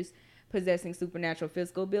creatures possessing supernatural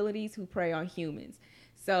physical abilities who prey on humans.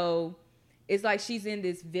 So it's like she's in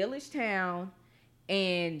this village town,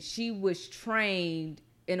 and she was trained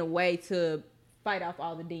in a way to fight off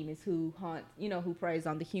all the demons who hunt, who preys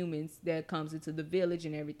on the humans that comes into the village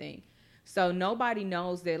and everything. So nobody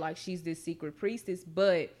knows that like she's this secret priestess,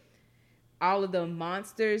 but all of the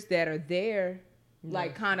monsters that are there,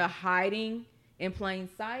 like kind of hiding in plain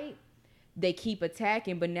sight, they keep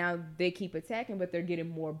attacking, but they're getting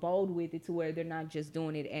more bold with it to where they're not just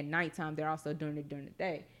doing it at nighttime, they're also doing it during the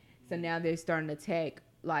day. So now they're starting to attack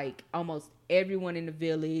like almost everyone in the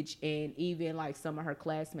village and even like some of her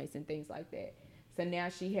classmates and things like that. So now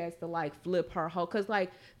she has to like flip her whole, cause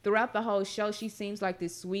like throughout the whole show, she seems like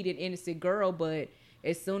this sweet and innocent girl, but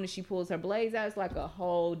as soon as she pulls her blades out, it's like a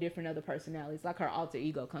whole different other personality. It's like her alter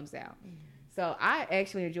ego comes out. So I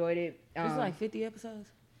actually enjoyed it. It's like 50 episodes.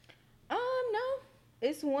 No,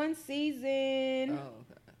 it's one season. Oh,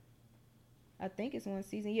 okay. I think it's one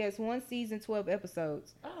season. Yeah, it's one season, 12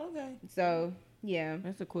 episodes. Oh, okay. So yeah,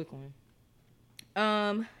 That's a quick one.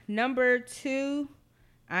 Number 2,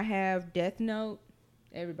 I have Death Note.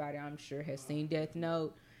 Everybody, I'm sure, has seen Death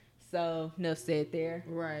Note. So enough said there.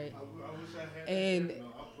 Right. I wish I had And- that. No,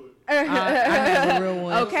 I put. I have a real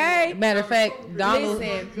one. Okay. Matter of fact,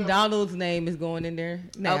 Listen. Donald's name is going in there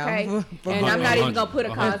now. Okay. For And I'm not even gonna put a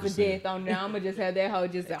 100%. cause of death on there. I'm gonna just have that whole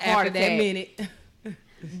just a heart after attack. that minute.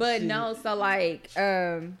 But no, so like,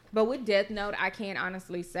 but with Death Note, I can't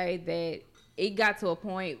honestly say that it got to a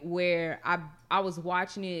point where I was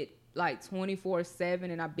watching it like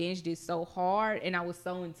 24/7 and I binged it so hard and I was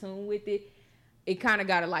so in tune with it. It kind of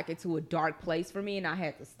got like into a dark place for me and I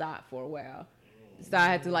had to stop for a while. So I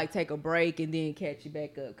had to like take a break and then catch it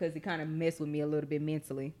back up because it kind of messed with me a little bit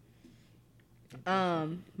mentally.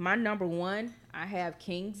 My number 1, I have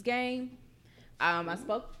King's Game. I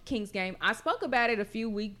spoke about it a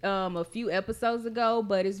few episodes ago,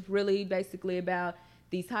 but it's really basically about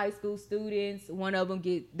these high school students. One of them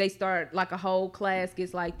they start like a whole class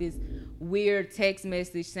gets like this weird text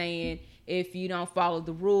message saying if you don't follow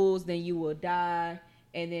the rules, then you will die,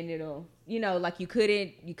 and then it'll like you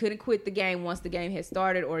couldn't quit the game once the game has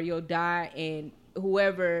started, or you'll die, and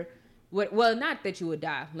not that you would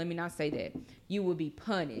die. Let me not say that. You would be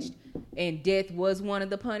punished. And death was one of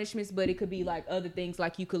the punishments, but it could be like other things,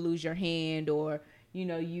 like you could lose your hand, or,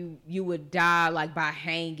 you would die like by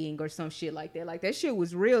hanging or some shit like that. Like that shit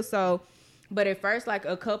was real. So, but at first, like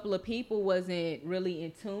a couple of people wasn't really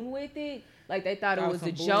in tune with it. Like they thought it was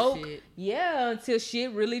a joke. Bullshit. Yeah, until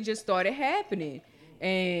shit really just started happening.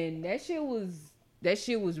 And that shit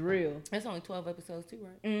was real. That's only 12 episodes too,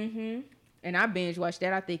 right? Mm-hmm. And I binge watched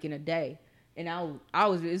that, I think, in a day. And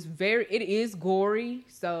it is gory.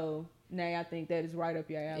 So now I think that is right up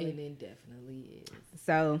your alley. And it definitely is.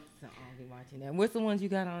 So So I'll be watching that. What's the ones you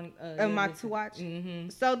got on my to watch. Mm-hmm.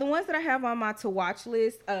 So the ones that I have on my to watch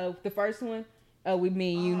list, the first one, with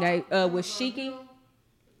me and you, Nate, was Shiki.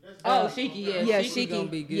 Oh, Shiki, yeah. Yeah, Shiki Shiki. gonna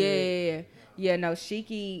be good. Yeah, no,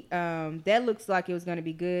 Shiki. That looks like it was gonna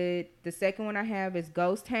be good. The second one I have is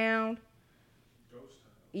Ghost Hound.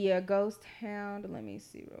 Yeah, Ghost Hound. Let me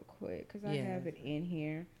see real quick because I have it in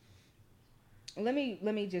here. Let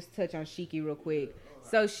me just touch on Shiki real quick.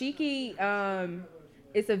 So Shiki,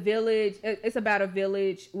 it's a village. It's about a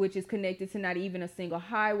village which is connected to not even a single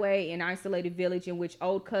highway, an isolated village in which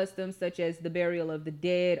old customs such as the burial of the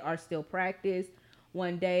dead are still practiced.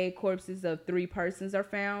 One day, corpses of 3 persons are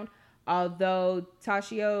found. Although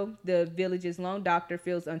Tashio, the village's lone doctor,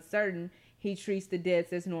 feels uncertain, he treats the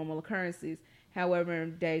deaths as normal occurrences. However,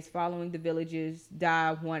 in days following, the villagers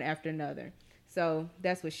die one after another. So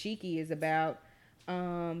that's what Shiki is about.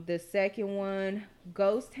 The second one,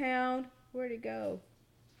 Ghost Hound. Where'd it go?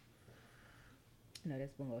 No,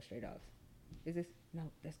 that's gonna go straight off. Is this? No,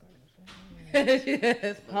 that's gonna go straight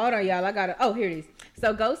off. Hold on, y'all. I got it. Oh, here it is.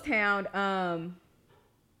 So Ghost Hound,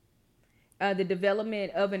 the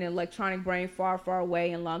development of an electronic brain far, far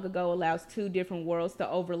away and long ago allows 2 different worlds to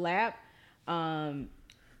overlap.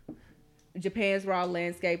 Japan's raw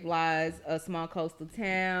landscape lies a small coastal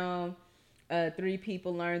town. 3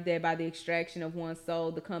 people learned that by the extraction of one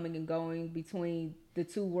soul, the coming and going between the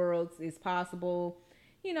 2 worlds is possible.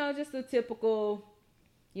 Just a typical,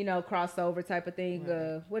 crossover type of thing.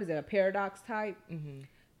 Right. What is it? A paradox type.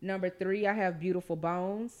 Mm-hmm. Number 3, I have Beautiful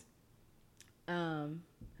Bones.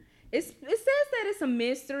 It says that it's a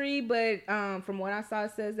mystery, but from what I saw,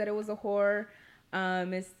 it says that it was a horror.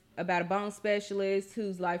 It's about a bone specialist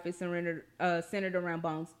whose life is centered around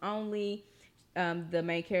bones only. The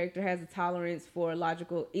main character has a tolerance for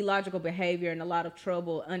illogical behavior and a lot of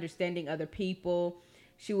trouble understanding other people.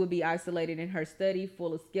 She will be isolated in her study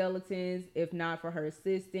full of skeletons, if not for her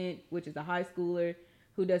assistant, which is a high schooler,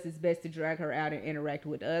 who does his best to drag her out and interact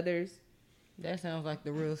with others. That sounds like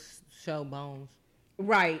the real show Bones.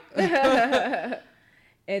 Right.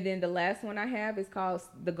 And then the last one I have is called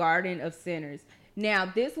The Garden of Sinners. Now,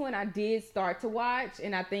 this one I did start to watch,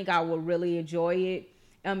 and I think I will really enjoy it.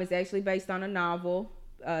 It's actually based on a novel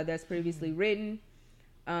that's previously written.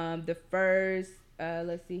 The first,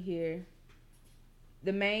 let's see here.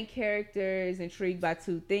 The main character is intrigued by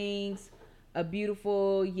 2 things. A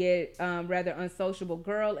beautiful yet rather unsociable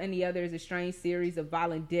girl, and the other is a strange series of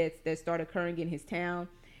violent deaths that start occurring in his town.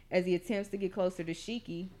 As he attempts to get closer to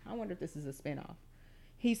Shiki, I wonder if this is a spinoff.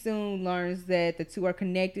 He soon learns that the 2 are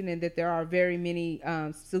connected and that there are very many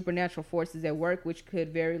supernatural forces at work, which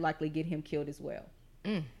could very likely get him killed as well.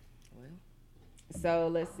 Well, So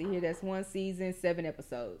let's see here. That's 1 season, 7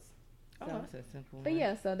 episodes. So, that's a simple but one.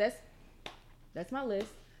 yeah, so that's my list.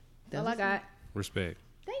 That's all I got. Respect.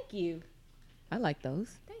 Thank you. I like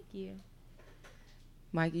those. Thank you.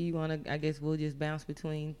 Mikey, you want to, I guess we'll just bounce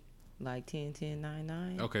between like 10, 10, 9,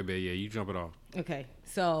 9. Okay, babe. Yeah, you jump it off. Okay,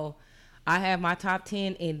 so I have my top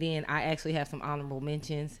 10, and then I actually have some honorable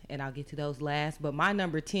mentions, and I'll get to those last. But my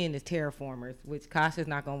number 10 is Terraformers, which Kasha's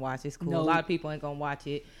not going to watch. It's cool. No. A lot of people ain't going to watch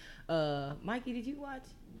it. Mikey, did you watch?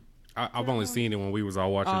 I've only seen it when we was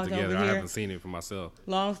all watching Oh, it it's together. over I here. haven't seen it for myself.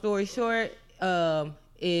 Long story short,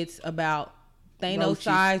 it's about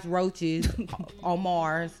Thanos-sized roaches on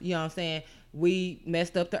Mars. You know what I'm saying? We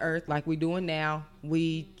messed up the Earth like we're doing now.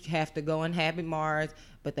 We have to go inhabit Mars,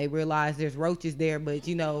 but they realize there's roaches there. But,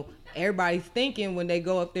 you know, everybody's thinking when they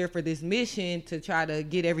go up there for this mission to try to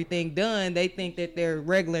get everything done, they think that they're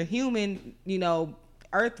regular human, you know,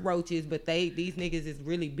 Earth roaches, but these niggas is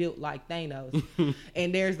really built like Thanos.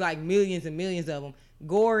 And there's like millions and millions of them.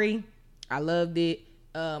 Gory. I loved it.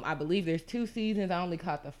 I believe there's 2 seasons. I only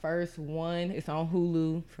caught the first one. It's on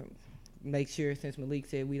Hulu. Make sure, since Malik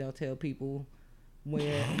said we don't tell people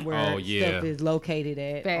where Oh, yeah. stuff is located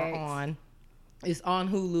at Facts. or on. It's on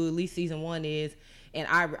Hulu. At least season 1 is, and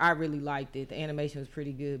I really liked it. The animation was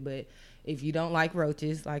pretty good. But if you don't like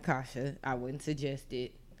roaches like Kasha, I wouldn't suggest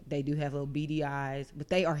it. They do have little beady eyes, but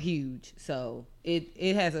they are huge. So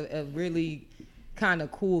it has a really kind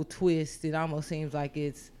of cool twist. It almost seems like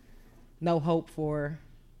it's no hope for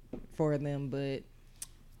them, but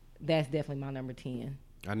that's definitely my number 10.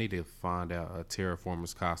 I need to find out a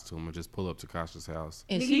Terraformers costume and just pull up to Kasha's house.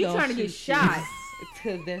 And Nigga, she you gonna trying to get shoot shot.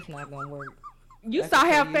 Cause that's not gonna work. You That's saw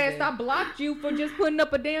okay, how you fast did. I blocked you for just putting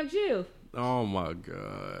up a damn GIF. Oh my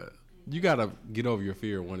god. You gotta get over your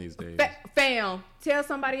fear one of these days. Fam, tell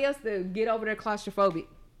somebody else to get over their claustrophobic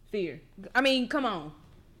fear. I mean, come on.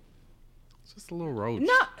 It's just a little roach.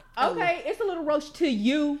 No, okay, it's a little roach to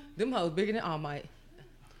you. Them hoes bigger than All Might.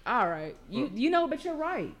 All right, you know, but you're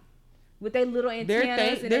right. With their little They're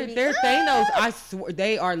antennas and they they're be- Thanos. I swear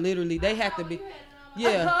they are literally. They have to be.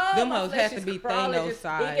 Yeah, Oh, them my hoes flesh have to is be crawling Thanos just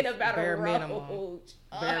size. thinking about a Bare minimum. roach.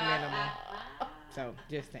 Bare minimum. So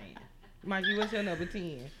just saying. Mikey, what's your number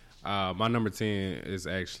 10? My number 10 is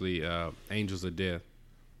actually Angels of Death.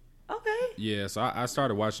 Okay. Yeah, so I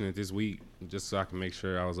started watching it this week just so I can make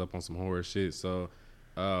sure I was up on some horror shit. So,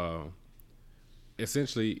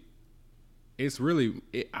 essentially, it's really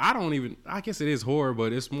I guess it is horror,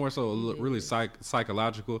 but it's more so really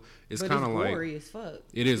psychological. It's But kind it's of like gory as fuck.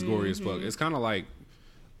 it is gory as fuck. It's kind of like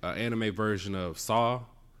an anime version of Saw.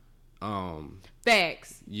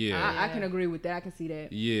 Facts. Yeah. I can agree with that. I can see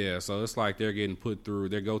that. Yeah, so it's like they're getting put through.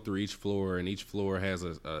 They go through each floor, and each floor has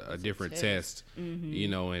a different test. You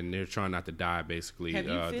know, and they're trying not to die. Basically, Have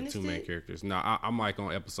you the finished 2 main it? characters. No, I'm like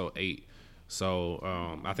on episode 8. So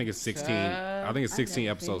I think it's 16. I think it's 16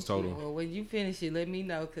 episodes total. Well, when you finish it, let me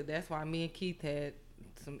know, because that's why me and Keith had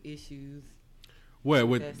some issues What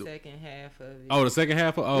with with? that second half of it. Oh, the second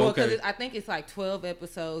half. Well, Okay. I think it's like 12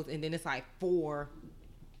 episodes, and then it's like 4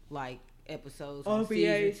 like episodes from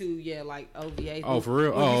OVAs. season 2. Yeah, like OVAs. Oh, for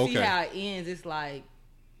real? When Oh, you see okay. how it ends, it's like,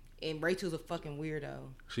 and Rachel's a fucking weirdo.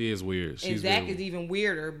 She is weird. And She's Zach weird. is even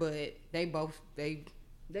weirder, but they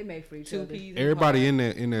They made for each two other. peas. Everybody in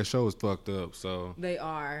that show is fucked up. So They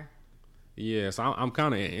are. yeah, so I'm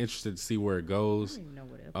kind of interested to see where it goes. I don't even know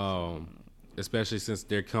what episode. Especially since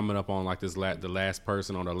they're coming up on like the last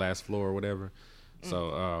person on the last floor or whatever.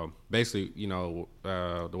 So basically, you know,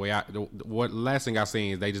 the way what last thing I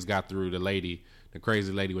seen is they just got through the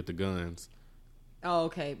crazy lady with the guns. Oh,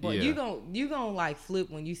 okay. But Yeah. you gonna like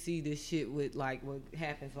flip when you see this shit with like what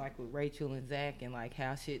happens like with Rachel and Zach and like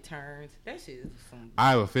how shit turns. That shit is some.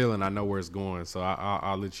 I have a feeling I know where it's going, so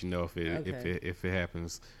I'll let you know if Okay. if it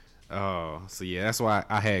happens. So yeah, that's why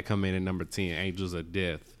I had come in at number 10, Angels of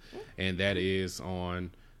Death, and that is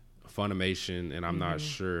on Funimation, and I'm not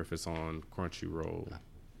sure if it's on Crunchyroll.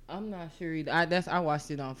 I'm not sure either. I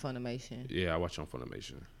watched it on Funimation. Yeah, I watch on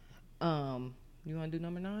Funimation. You want to do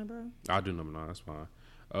number 9, bro? I'll do number 9. That's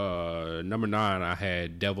fine. Number 9, I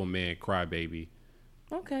had Devilman Crybaby.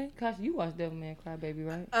 Okay. Gosh, you watched Devilman Crybaby,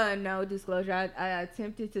 right? No disclosure. I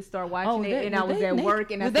attempted to start watching that- it, and I was they at naked? work,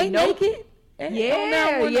 and I Was said, they nope. naked? Yeah,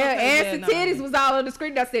 ass and titties was all on the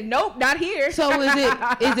screen. I said, nope, not here. So is it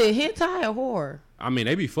hentai or horror? I mean,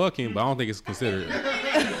 they be fucking, but I don't think it's considered.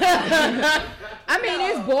 I mean,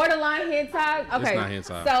 it's borderline hentai. Okay, not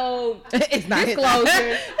hentai. So It's not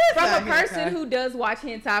disclosure from not a person hentai. who does watch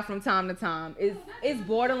hentai from time to time. It's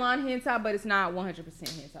borderline hentai, but it's not 100%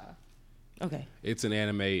 hentai. Okay. It's an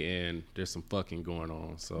anime, and there's some fucking going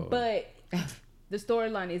on. So, But the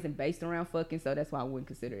storyline isn't based around fucking, so that's why I wouldn't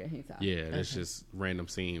consider it hentai. yeah, that's just random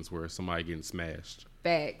scenes where somebody getting smashed.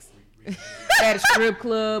 Facts. At a strip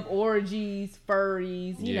club, orgies,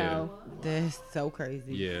 furries, you Yeah. know. That's so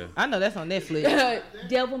crazy. Yeah. I know that's on Netflix.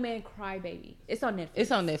 Devilman Crybaby. It's on Netflix. It's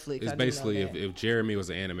on Netflix. I It's do know basically that. if Jeremy was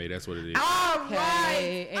an anime, that's what it is. All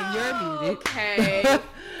Okay, and you're muted. Okay.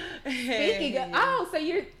 Speaking of, so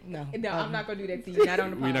you're No. I'm not gonna do that to you. Not on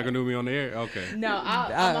the We're not pod. gonna do me on the air. Okay. No, I'm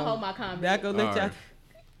gonna hold my comment. Not gonna let All y'all. right.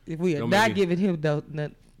 If we are Don't not make me- giving him though,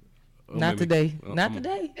 not today. Not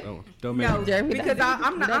today. Don't make No, me. Jeremy, because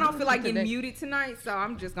I'm not. I don't feel like getting today. muted tonight, so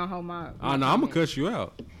I'm just gonna hold my. Oh no, I'm gonna cuss you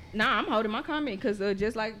out. Nah, I'm holding my comment because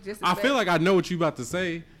just I feel like I know what you about to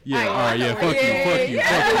say. Yeah, I- all right, yeah, fuck yeah, you, fuck you,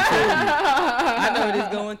 I know where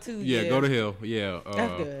this going to. Yeah, go to hell. Yeah,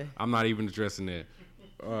 That's good. I'm not even addressing that.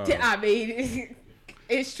 I mean,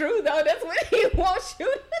 it's true though. That's what he wants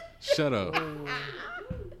you. Shut up.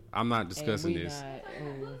 I'm not discussing And we this.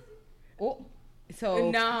 not, oh.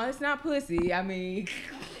 So No, it's not pussy. I mean,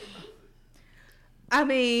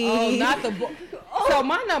 Oh, not the. So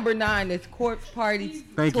my number 9 is Corpse Party.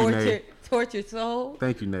 Thank you, Nay. Tortured Soul.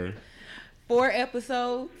 Thank you, Nay. 4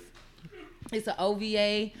 episodes. It's an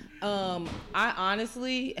OVA. I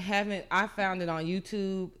honestly haven't. I found it on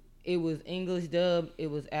YouTube. It was English dub. It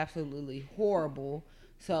was absolutely horrible.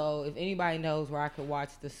 So if anybody knows where I could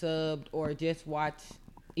watch the subbed or just watch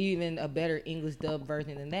even a better English dub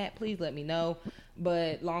version than that, please let me know.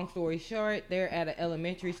 But long story short, they're at an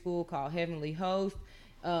elementary school called Heavenly Host.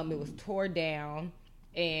 It was tore down,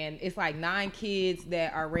 and it's like 9 kids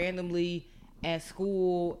that are randomly at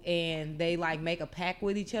school, and they like make a pact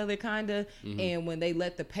with each other kind of. And when they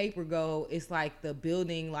let the paper go, it's like the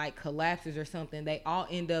building like collapses or something. They all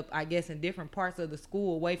end up, I guess, in different parts of the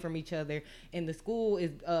school away from each other, and the school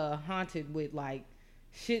is haunted with like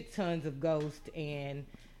shit tons of ghosts, and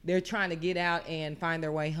they're trying to get out and find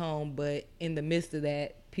their way home, but in the midst of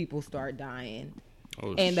that, people start dying. Oh,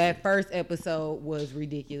 And shit. that first episode was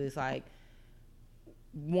ridiculous. Like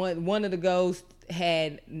one of the ghosts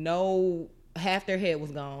had half their head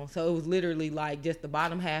was gone, so it was literally like just the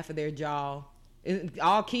bottom half of their jaw.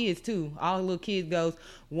 All kids too, all the little kids goes.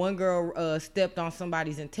 One girl stepped on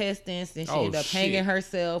somebody's intestines, and she Oh, ended up shit. hanging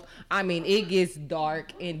herself. I mean, it gets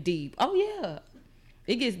dark and deep. Oh yeah,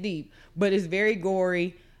 it gets deep, but it's very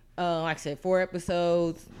gory. Like I said, 4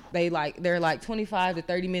 episodes. They're like 25 to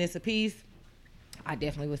 30 minutes apiece. I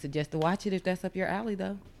definitely would suggest to watch it if that's up your alley,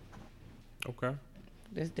 though. Okay.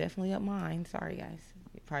 That's definitely up mine. Sorry, guys.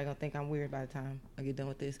 You're probably gonna think I'm weird by the time I get done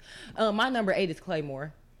with this. My number 8 is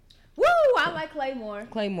Claymore. Woo! I like Claymore.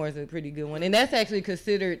 Claymore is a pretty good one, and that's actually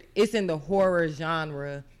considered. It's in the horror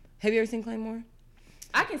genre. Have you ever seen Claymore?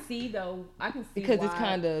 I can see though. I can see Because why. it's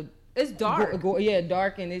kind of It's dark. yeah,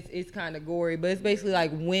 dark, and it's kind of gory, but it's basically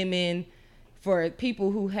like women. For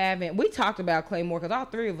people who haven't, we talked about Claymore because all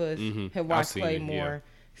 3 of us have I've watched seen it, Claymore.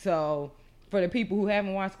 So for the people who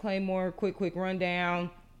haven't watched Claymore, quick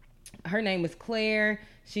rundown. Her name is Claire.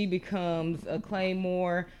 She becomes a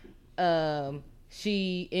Claymore.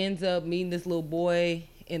 She ends up meeting this little boy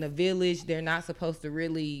in a village. They're not supposed to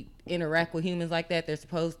really interact with humans like that. They're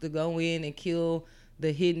supposed to go in and kill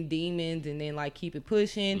the hidden demons and then like keep it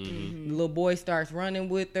pushing. The little boy starts running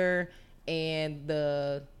with her, and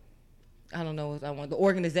the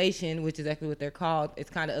organization, which is exactly what they're called, is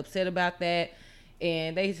kind of upset about that.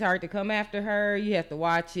 and they start to come after her. You have to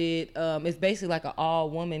watch it. It's basically like an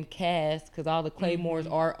all-woman cast because all the Claymores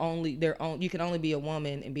are only their own. You can only be a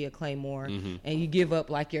woman and be a Claymore, and you give up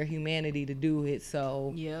like your humanity to do it.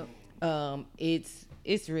 So Yep.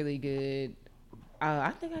 It's really good.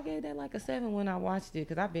 I think I gave that like a 7 when I watched it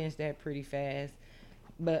because I binged that pretty fast.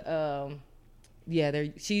 But yeah,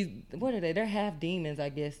 what are they? They're half demons, I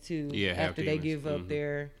guess, too. Yeah, half after demons. they give up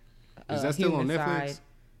their Is that still on human Netflix? side.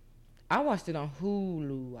 I watched it on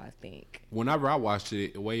Hulu, I think. Whenever I watched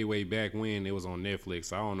it, way back when, it was on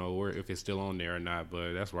Netflix. I don't know if it's still on there or not,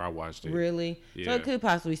 but that's where I watched it. Really? So Yeah. it could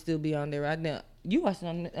possibly still be on there right now. You watched it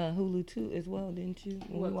on Hulu too, as well, didn't you?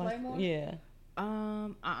 When What, we watched- Claymore? Yeah. I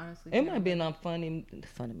honestly. It can't might have been remember. on Funimation.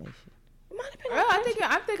 It might have been. Oh,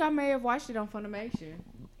 On I think I may have watched it on Funimation.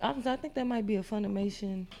 I think that might be a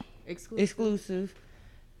Funimation Exclusive. exclusive.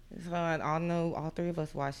 So I know all three of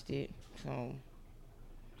us watched it. So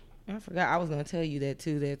I forgot I was gonna tell you that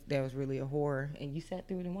too. That was really a horror, and you sat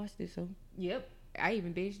through it and watched it. So Yep. I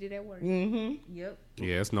even binged it at work. Yep.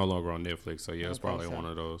 Yeah, it's no longer on Netflix, so yeah, it's Okay, probably so one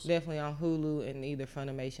of those. definitely on Hulu and either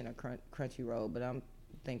Funimation or Crunchyroll. But I'm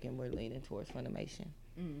thinking we're leaning towards Funimation.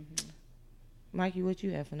 Mikey, what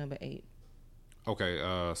you have for number 8?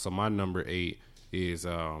 Okay, so my number 8 is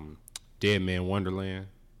Dead Man Wonderland.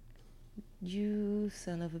 You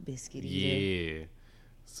son of a biscuit eater. Yeah.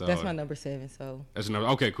 So That's my number 7. So That's your number.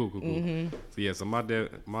 Okay, cool. So yeah, so mine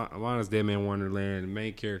is Dead Man Wonderland. The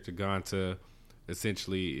main character gone to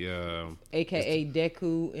essentially AKA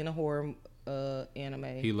Deku in a horror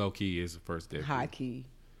anime. he low key is the first Deku. High key.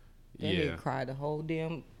 That Yeah. nigga cried the whole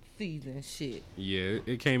damn season. Shit. Yeah,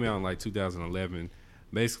 it came out in like 2011.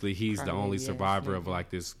 Basically, he's the only Crybaby ass survivor of nigga. like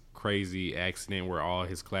this crazy accident where all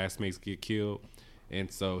his classmates get killed,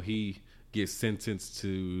 and so he gets sentenced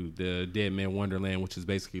to the Dead Man Wonderland, which is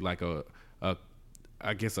basically like a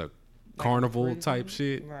I guess a carnival prison? type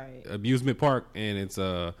shit, Right. amusement park, and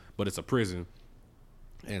but it's a prison,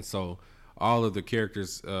 and so all of the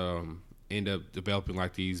characters end up developing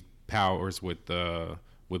like these powers with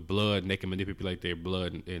blood, and they can manipulate their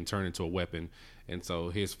blood and turn into a weapon. And so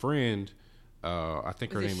his friend, I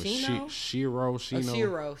think her Was name it is Shino? Shiro.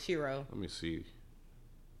 Shiro. Let me see.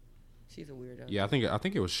 She's a weirdo. Yeah, I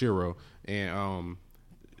think it was Shiro, and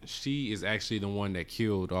she is actually the one that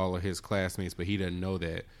killed all of his classmates, but he doesn't know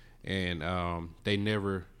that, and they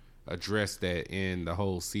never addressed that in the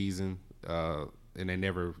whole season, and they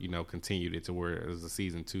never continued it to where it was a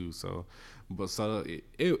season 2. So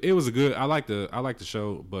it was a good. I like the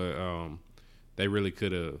show, but they really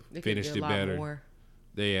could have They could finished do it a lot better. more.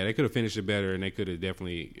 They could have finished it better, and they could have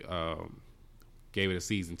definitely gave it a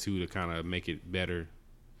season 2 to kind of make it better.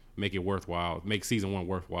 Make it worthwhile. Make season 1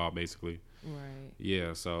 worthwhile, basically. Right.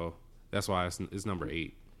 Yeah, so that's why it's number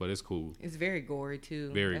 8, but it's cool. It's very gory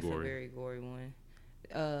too. Very That's gory. a very gory one.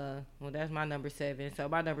 Well, that's my number 7. So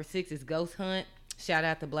my number 6 is Ghost Hunt. Shout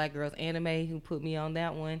out to Black Girls Anime who put me on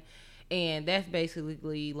that one. And that's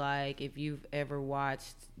basically like if you've ever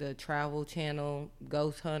watched the Travel Channel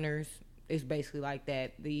Ghost Hunters, it's basically like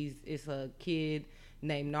that. It's a kid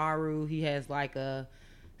named Naru. He has like a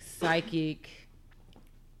psychic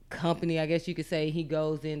company, I guess you could say. He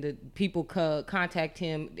goes into people contact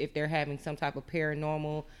him if they're having some type of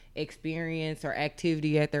paranormal experience or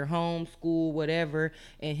activity at their home, school, whatever,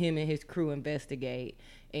 and him and his crew investigate.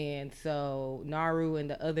 And so Naru and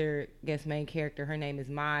the other guest main character, her name is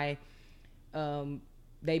Mai,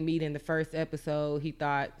 they meet in the first episode. He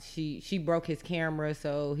thought she broke his camera,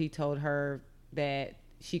 so he told her that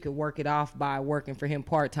she could work it off by working for him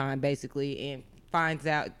part-time, basically, and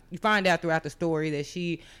you find out throughout the story that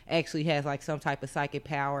she actually has like some type of psychic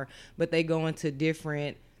power. But they go into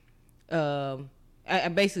different I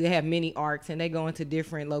basically have many arcs, and they go into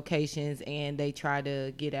different locations and they try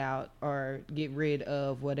to get out or get rid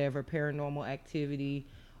of whatever paranormal activity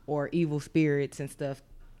or evil spirits and stuff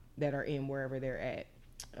that are in wherever they're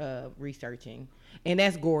at researching. And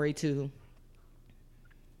that's gory too.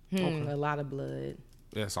 A lot of blood.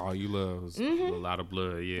 That's all you love is a lot of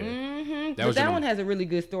blood. Yeah, But that one has a really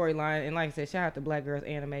good storyline, and like I said, shout out to Black Girls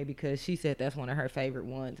Anime because she said that's one of her favorite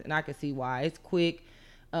ones, and I can see why. It's quick.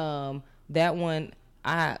 That one,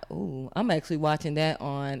 I'm actually watching that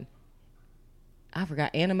on, I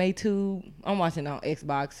forgot, AnimeTube. I'm watching it on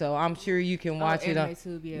Xbox, so I'm sure you can watch it on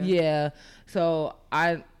AnimeTube, yeah. Yeah. So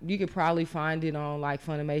you could probably find it on like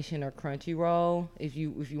Funimation or Crunchyroll if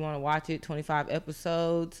you want to watch it. 25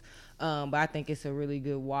 episodes. But I think it's a really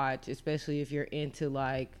good watch, especially if you're into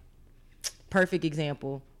like, perfect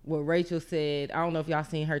example, what Rachel said. I don't know if y'all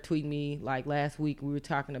seen her tweet me like last week. We were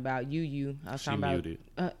talking about Yu. I was She talking muted.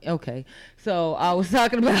 about okay. So I was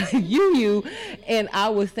talking about Yu, and I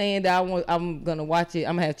was saying that I'm gonna watch it.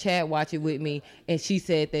 I'm gonna have Chad watch it with me, and she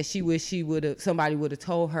said that she wish somebody would have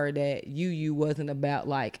told her that Yu wasn't about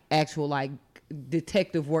like actual like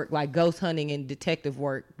detective work, like ghost hunting and detective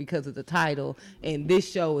work because of the title, and this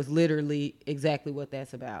show is literally exactly what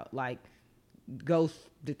that's about, like ghost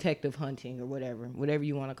detective hunting or whatever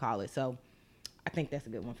you want to call it. So I think that's a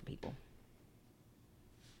good one for people.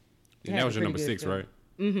 And It that has was a your pretty number good 6, feel. right?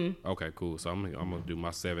 Mm-hmm. Okay, cool. So I'm gonna do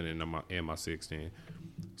my 7 and my 6 then.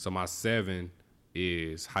 So my 7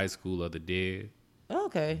 is High School of the Dead.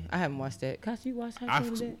 Okay, I haven't watched that. Cause you watched High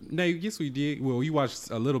School of the Dead? Nay, yes we did. Well, you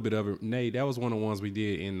watched a little bit of it. Nay, that was one of the ones we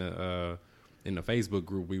did in the Facebook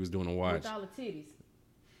group we was doing a watch. With all the titties.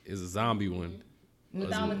 It's a zombie one.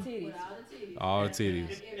 With all the titties. With all the titties. All the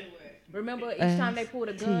titties. Everywhere. Remember each time they pulled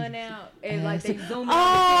a gun out and like they zoomed in.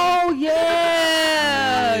 Oh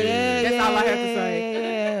yeah, That's all I have to say.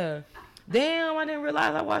 Yeah. Damn, I didn't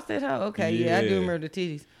realize I watched that. Okay, yeah, I do Yeah. remember the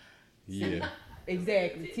titties. Yeah.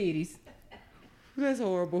 Exactly, titties. That's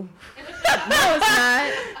horrible. No, it's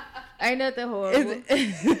not. Ain't nothing horrible.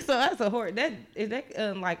 So that's a horror. That is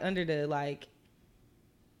that like under the like.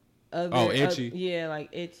 Other, Etchy? Yeah,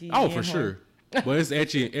 like etchy. Oh, and for horror. sure. But it's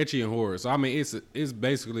etchy and horror. So I mean, it's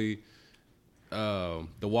basically The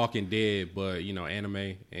Walking Dead, but you know,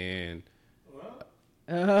 anime and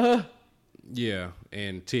yeah,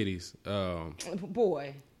 and titties.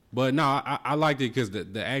 Boy. But no, I liked it because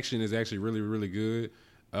the action is actually really, really good.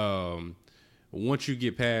 Once you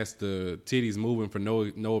get past the titties moving for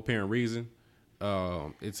no apparent reason,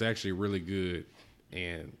 it's actually really good.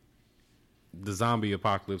 And the zombie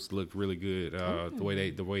apocalypse looked really good.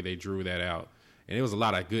 The way they drew that out, and it was a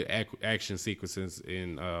lot of good action sequences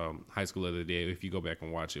in High School of the Dead. If you go back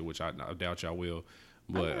and watch it, which I doubt y'all will,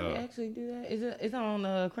 but I might actually do that. Is it on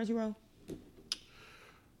Crunchyroll?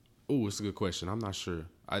 oh, it's a good question. I'm not sure.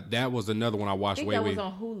 That was another one I I watched think way. that was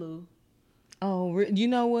on Hulu. Oh, you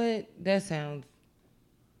know what? That sounds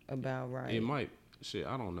about right. It might. Shit,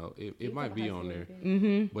 I don't know. It might be on there.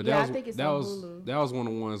 Mm-hmm. But Yeah, I that was think it's that on was Hulu. that was one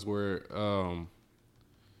of the ones where,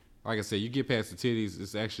 like I said, you get past the titties.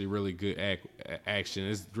 It's actually really good action.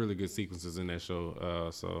 It's really good sequences in that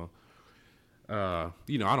show.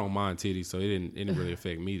 You know, I don't mind titties, so it didn't really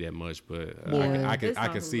affect me that much. But I It's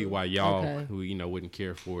on could see Hulu. why y'all Okay. who wouldn't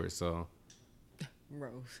care for it. So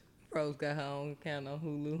Rose got her own account on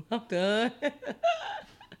Hulu. I'm done.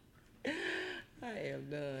 I am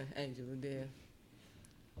done. Angel of Death.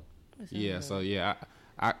 yeah, so yeah,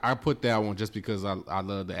 I put that one just because I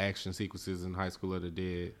love the action sequences in High School of the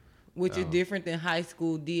Dead. Which is different than High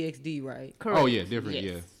School DxD, right? Oh yeah, different.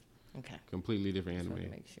 Yes. Yeah, Okay. completely different Just wanted to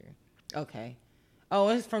anime. make sure. Okay. Oh,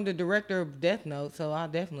 it's from the director of Death Note, so I'll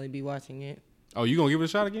definitely be watching it. Oh, you gonna give it a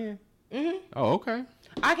shot again? Mm-hmm. Oh, okay.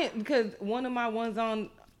 I can because one of my ones on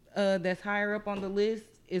that's higher up on the list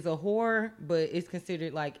is a horror, but it's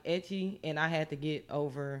considered like etchy, and I had to get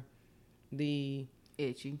over the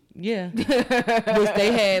Itchy. yeah, which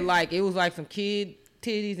they had like it was like some kid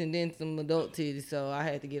titties and then some adult titties, so I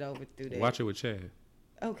had to get over through that. Watch it with Chad.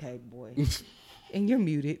 Okay, boy, and you're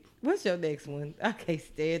muted. What's your next one? I can't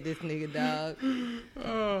stand this nigga, dog.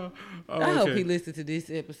 I hope he listened to this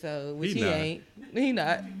episode, which He he not. ain't. He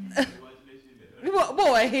not.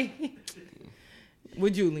 Boy,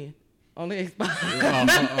 with Julian on the Xbox.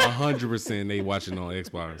 100% they watching on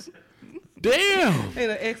Xbox. Damn. In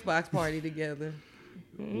an Xbox party together.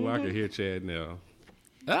 Well, I can hear Chad now.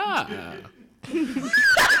 Ah.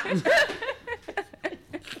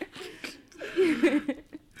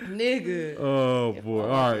 Nigga. Oh boy.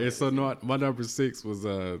 All right. And so my number 6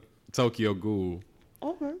 was Tokyo Ghoul.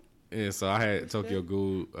 Okay. And so I had Tokyo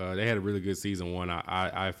Ghoul. They had a really good season 1.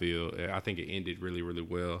 I feel. I think it ended really, really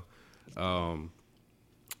well.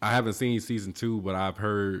 I haven't seen season 2, but I've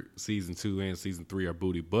heard season 2 and season 3 are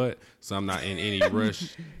booty butt. So I'm not in any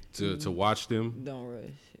rush to watch them. Don't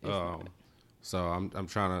rush. So I'm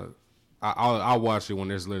trying to. I'll watch it when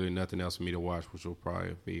there's literally nothing else for me to watch, which will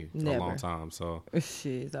probably be for a Never. long time. So Shit.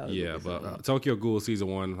 it's always yeah, gonna be but something. Tokyo Ghoul season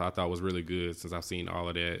 1 I thought was really good since I've seen all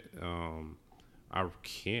of that. I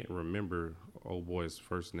can't remember old boy's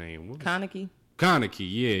first name. What was Kaneki. Kaneki?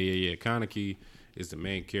 Yeah. Kaneki is the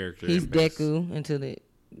main character. He's And bas- Deku until the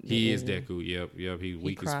He is end. Deku. Yep. He's He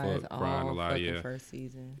weak as cries fuck, crying a all lot. fucking Yeah. first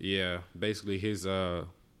season. Yeah, basically his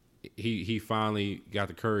he finally got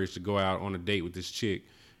the courage to go out on a date with this chick,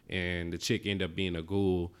 and the chick ended up being a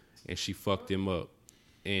ghoul, and she fucked him up,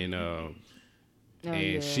 and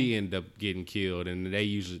yeah. she ended up getting killed, and they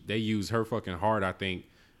use her fucking heart, I think,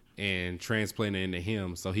 and transplant it into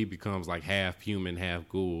him, so he becomes like half human, half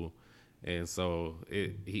ghoul. And so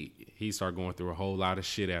he started going through a whole lot of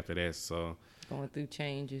shit after that. So Going through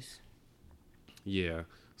changes. yeah.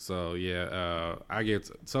 So yeah, I get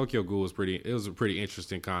Tokyo Ghoul was it was a pretty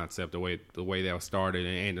interesting concept, the way that was started,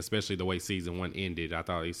 and especially the way season 1 ended. I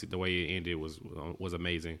thought the way it ended was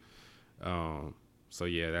amazing. So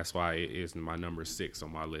yeah, that's why it is my number 6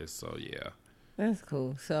 on my list. So yeah. That's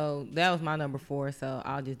cool. So that was my number 4. So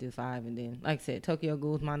I'll just do 5, and then, like I said, Tokyo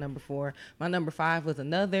Ghoul is my number 4. My number 5 was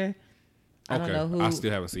Another. I don't know who. I still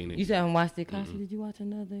haven't seen it. You still haven't watched it, Kashi? Did you watch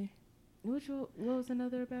Another? What was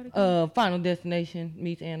another about it? Final Destination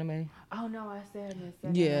meets anime. Oh no, I said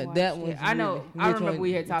it. Yeah, that was. I know. I remember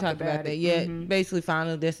we had talked about it. Yeah, basically,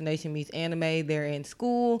 Final Destination meets anime. They're in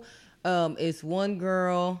school. It's one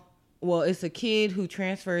girl. Well, it's a kid who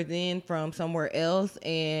transfers in from somewhere else,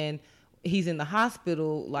 and he's in the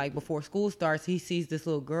hospital. Like before school starts, he sees this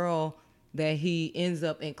little girl that he ends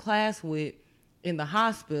up in class with in the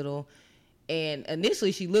hospital. And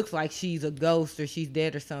initially, she looks like she's a ghost or she's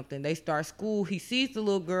dead or something. They start school. He sees the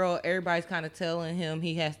little girl. Everybody's kind of telling him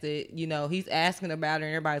he has to, he's asking about her.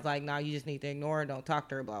 And everybody's like, nah, you just need to ignore her. Don't talk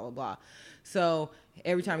to her, blah, blah, blah. So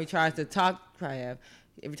every time he tries to talk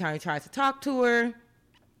to her,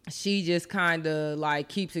 she just kind of like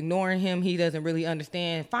keeps ignoring him. He doesn't really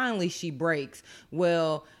understand. Finally, she breaks.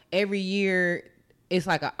 Well, every year, it's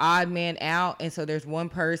like an odd man out, and so there's one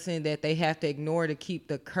person that they have to ignore to keep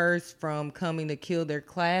the curse from coming to kill their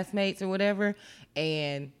classmates or whatever,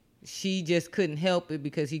 and she just couldn't help it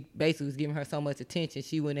because he basically was giving her so much attention.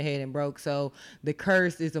 She went ahead and broke, so the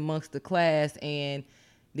curse is amongst the class, and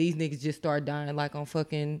these niggas just start dying like on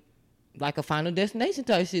fucking, like a Final Destination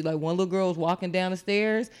type shit. Like one little girl was walking down the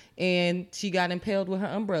stairs, and she got impaled with her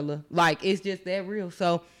umbrella. Like, it's just that real.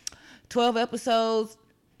 So 12 episodes.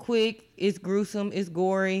 Quick, it's gruesome, it's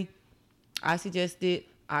gory. I suggest it.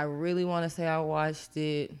 I really want to say I watched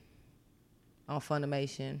it on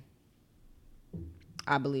Funimation.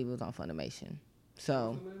 I believe it was on Funimation.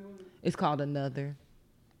 So it's called Another.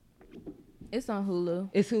 It's on Hulu.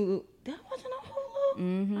 It's Hulu. That wasn't on Hulu?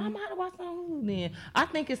 Mm-hmm. I might have watched it on Hulu then. I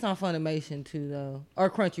think it's on Funimation too, though. Or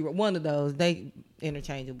Crunchyroll. One of those. They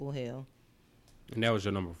interchangeable, hell. And that was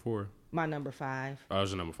your number 4? My number 5. Oh, that was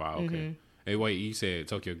your number 5. Okay. Mm-hmm. Hey, wait, you said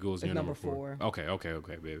Tokyo Ghoul is your number 4. Okay,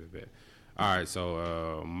 bet. All right,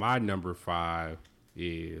 so my number 5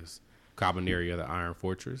 is Cabaneri of the Iron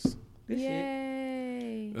Fortress.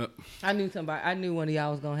 Yay! I knew one of y'all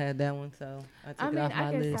was gonna have that one, so I took it off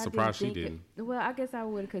my list. I'm surprised she didn't. Well, I guess I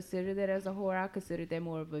would consider that as a horror. I consider that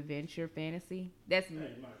more of adventure fantasy. That's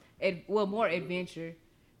more adventure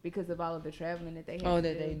because of all of the traveling that they have. Oh,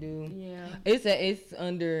 that they do. Yeah, it's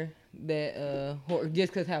under that horror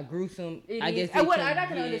just because how gruesome. I guess. I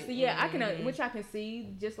can understand. Yeah, I can, which I can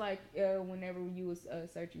see. Just like whenever you was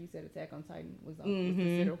searching, you said Attack on Titan was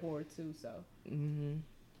considered horror too. So. Mm-hmm.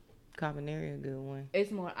 Cabaneri a good one.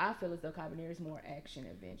 It's more. I feel as though Cabaneri is more action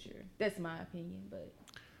adventure. That's my opinion, but.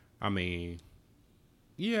 I mean.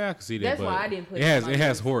 Yeah, I can see that. That's why I didn't put it. It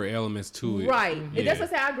has horror elements to it, right? Yeah. That's what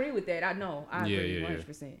I say. I agree with that. I know. I agree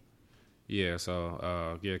 100%. Yeah.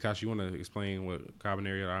 So, Kash, you want to explain what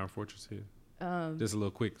Cabaneri of the Iron Fortress is? Just a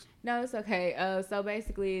little quick. No, it's okay. So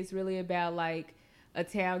basically, it's really about like a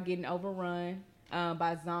town getting overrun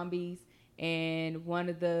by zombies, and one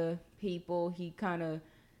of the people, he kind of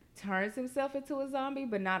turns himself into a zombie,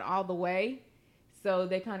 but not all the way. So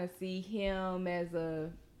they kind of see him as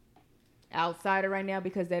a outsider right now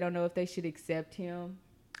because they don't know if they should accept him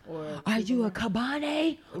or. Are you a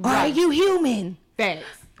Kabane or are you human? Facts.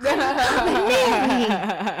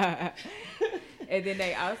 And then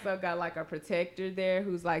they also got like a protector there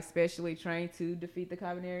who's like specially trained to defeat the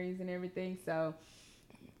Cabaneris and everything. So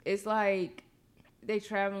it's like they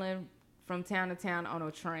traveling from town to town on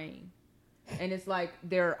a train. And it's like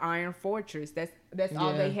their iron fortress. That's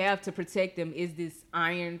all they have to protect them is this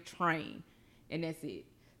iron train. And that's it.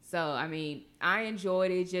 So, I mean, I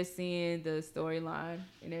enjoyed it just seeing the storyline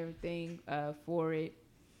and everything for it.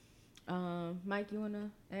 Mike, you want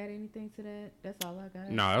to add anything to that? That's all I got.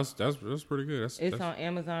 No, that's pretty good. It's on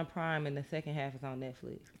Amazon Prime, and the second half is on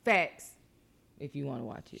Netflix. Facts. If you want to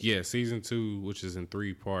watch it. Yeah, season 2, which is in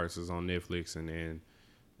 3 parts, is on Netflix, and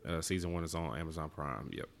then season 1 is on Amazon Prime.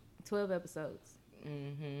 Yep. 12 episodes.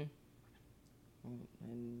 Mm-hmm.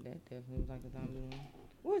 And that definitely was like a zombie one.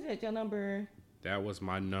 What was that, your number? That was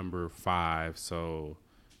my number 5, so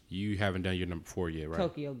you haven't done your number 4 yet, right?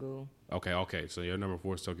 Tokyo Ghoul. Okay. So your number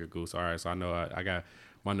 4 is Tokyo Ghoul. All right, so I know I got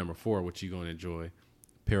my number 4, which you're going to enjoy.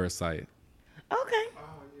 Parasite. Okay.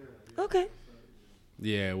 Okay.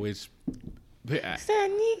 Yeah, which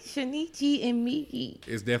Shinichi and Miki.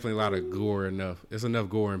 It's definitely a lot of gore enough. It's enough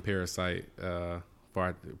gore in Parasite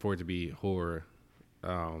for it to be horror.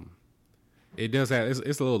 It does have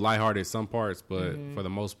it's a little lighthearted some parts, but for the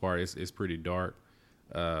most part, it's pretty dark.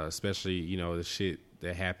 Especially the shit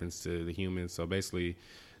that happens to the humans. So basically,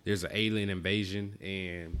 there's an alien invasion,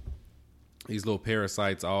 and these little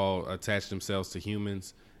parasites all attach themselves to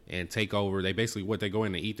humans and take over. They basically they go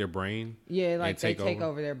in and eat their brain. Yeah, like they take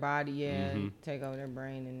over their body. Yeah, take over their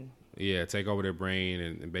brain and take over their brain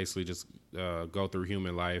and basically just go through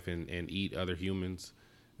human life and eat other humans.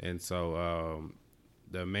 And so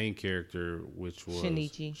the main character, which was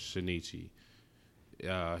Shinichi,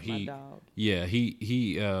 my dog. Yeah,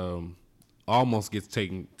 he almost gets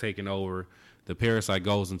taken over. The parasite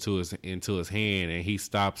goes into his hand, and he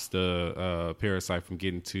stops the parasite from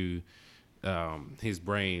getting to his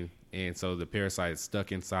brain, and so the parasite is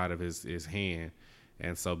stuck inside of his hand,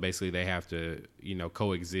 and so basically they have to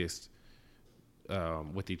coexist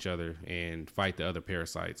with each other and fight the other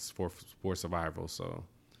parasites for survival. So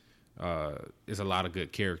it's a lot of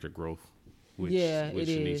good character growth. With it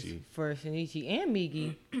Shinichi. is for Shinichi and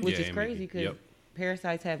Migi, which is crazy because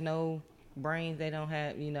parasites have no brains. They don't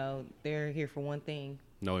have, they're here for one thing.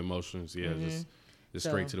 No emotions. Yeah, just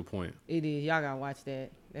straight to the point. It is. Y'all gotta watch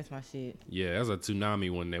that. That's my shit. Yeah, that was a Toonami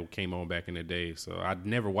one that came on back in the day. So I'd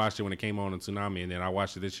never watched it when it came on Toonami, and then I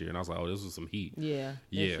watched it this year, and I was like, oh, this was some heat. Yeah.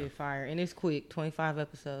 That shit fire. And it's quick, 25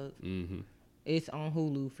 episodes. Mm-hmm. It's on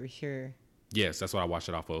Hulu for sure. Yes, that's what I watched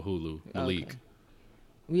it off of Hulu. Malik. Okay.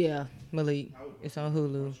 Yeah, Malik. It's on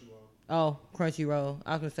Hulu. Oh, Crunchyroll.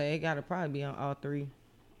 I was gonna say it gotta probably be on all three,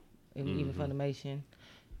 and even Funimation.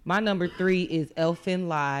 My number 3 is Elfen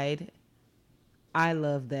Lied. I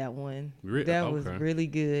love that one. That was really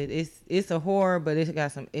good. It's a horror, but it's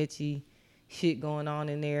got some etchy shit going on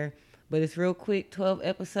in there. But it's real quick, 12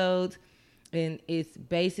 episodes, and it's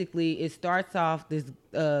basically it starts off this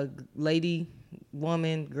lady,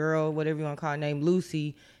 woman, girl, whatever you want to call her, named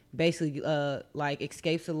Lucy. Basically,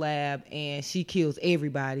 escapes the lab, and she kills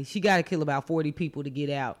everybody. She got to kill about 40 people to get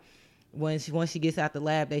out. Once she gets out the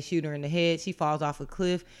lab, they shoot her in the head. She falls off a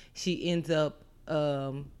cliff. She ends up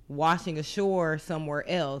washing ashore somewhere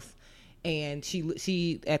else, and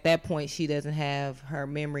she at that point she doesn't have her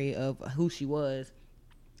memory of who she was.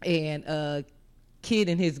 And a kid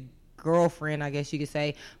and his girlfriend, I guess you could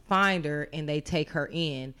say, find her, and they take her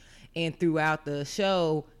in. And throughout the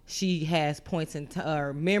show, she has points in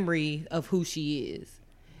her memory of who she is.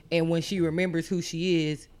 And when she remembers who she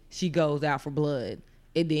is, she goes out for blood.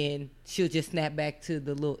 And then she'll just snap back to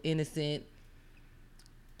the little innocent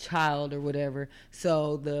child or whatever.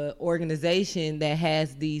 So the organization that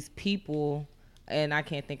has these people, and I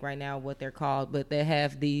can't think right now what they're called, but they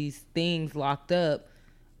have these things locked up,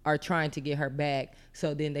 are trying to get her back.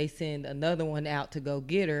 So then they send another one out to go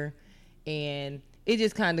get her. And it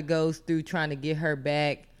just kind of goes through trying to get her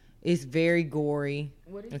back. It's very gory.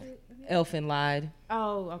 What is it? Elfen Lied.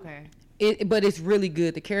 Oh, okay. But it's really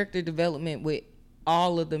good. The character development with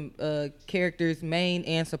all of the characters, main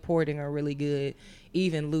and supporting, are really good.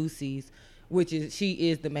 Even Lucy's, she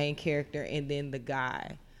is the main character, and then the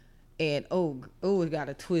guy. And it got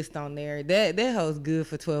a twist on there. That hoe's good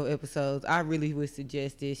for 12 episodes. I really would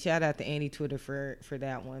suggest it. Shout out to Annie Twitter for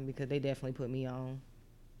that one, because they definitely put me on.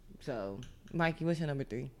 So, Mikey, what's your number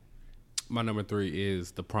 3? My number 3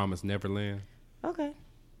 is The Promised Neverland. Okay.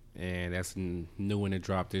 And that's new when it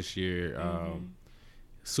dropped this year.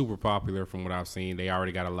 Super popular from what I've seen. They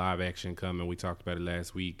already got a live action coming. We talked about it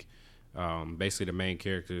last week. Basically, the main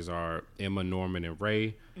characters are Emma, Norman, and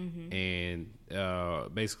Ray. And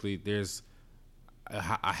basically, there's a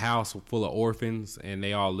house full of orphans, and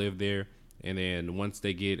they all live there. And then once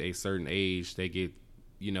they get a certain age, they get,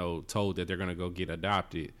 told that they're going to go get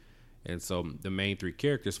adopted. And so the main 3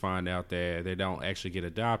 characters find out that they don't actually get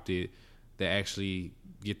adopted. They actually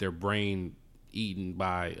get their brain eaten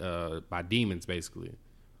by demons, basically.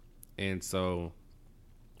 And so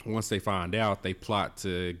once they find out, they plot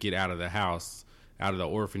to get out of the house, out of the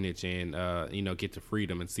orphanage, and get to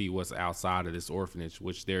freedom and see what's outside of this orphanage,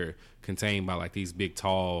 which they're contained by like these big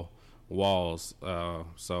tall walls.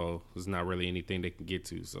 So there's not really anything they can get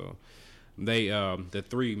to. So they the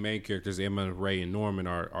 3 main characters, Emma, Ray, and Norman,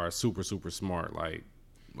 are super, super smart, like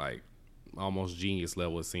almost genius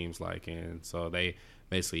level, it seems like. And so they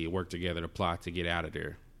basically work together to plot to get out of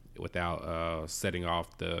there without setting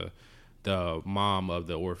off the mom of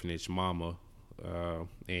the orphanage, Mama,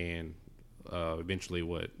 and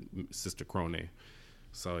eventually Sister Crone.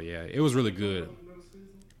 So yeah, it was really good.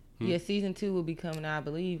 Yeah, season 2 will be coming out, I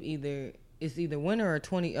believe either winter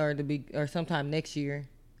or sometime next year.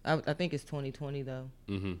 I think it's 2020 though.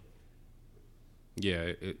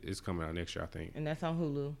 Yeah, it's coming out next year, I think. And that's on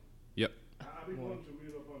Hulu. Yep. I've been wanting to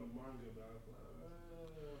read up on the manga,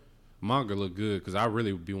 but Manga look good because I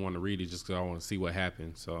really be wanting to read it just because I want to see what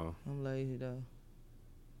happens. So I'm lazy though.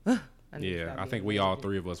 I think we all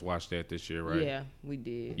three of us watched that this year, right? Yeah, we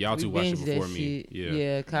did. Y'all two watched it binged before that me. shit. Yeah.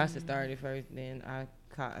 Yeah, Kasha started first, then I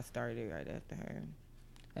started right after her.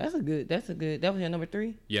 That's a good. That was your number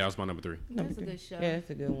 3. Yeah, that was my number 3. Number That's a 3. good show. Yeah, that's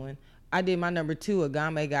a good one. I did my number 2.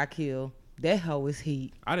 Agame got killed. That hoe was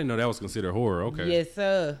heat. I didn't know that was considered horror. Okay. Yes,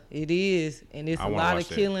 sir. It is, and it's I a wanna lot watch of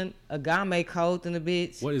that. killing. Agame cold in the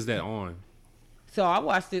bitch. What is that on? So I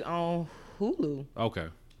watched it on Hulu. Okay.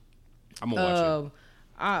 I'm gonna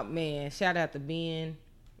watch it. Man, shout out to Ben,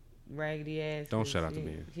 raggedy ass. Don't shout out to he-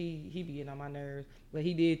 Ben. He be getting on my nerves, but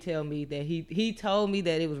he did tell me that he told me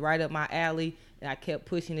that it was right up my alley, and I kept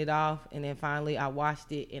pushing it off, and then finally I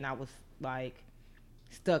watched it, and I was like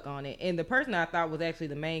stuck on it. And the person I thought was actually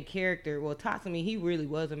the main character, well, Tatsumi, he really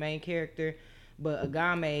was the main character, but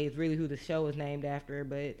Agame is really who the show is named after.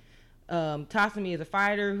 But Tatsumi is a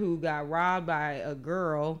fighter who got robbed by a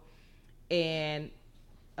girl, and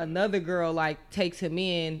another girl like takes him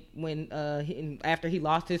in when after he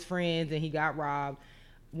lost his friends and he got robbed.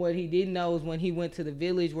 What he didn't know is when he went to the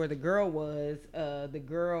village where the girl was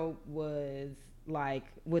like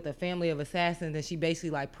with a family of assassins, and she basically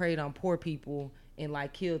like preyed on poor people and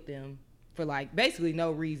like killed them for like basically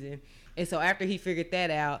no reason. And so after he figured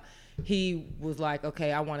that out, he was like,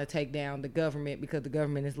 okay, I want to take down the government because the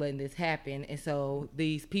government is letting this happen. And so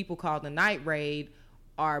these people called the Night Raid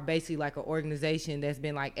are basically like an organization that's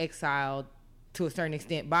been like exiled to a certain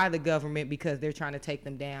extent by the government because they're trying to take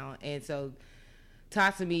them down. And so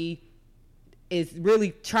Tatsumi is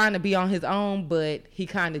really trying to be on his own, but he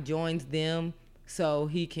kind of joins them so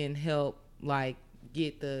he can help like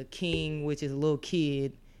get the king, which is a little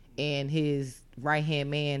kid, and his right hand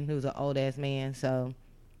man, who's an old ass man. So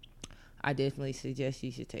I definitely suggest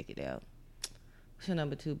you should take it out. What's your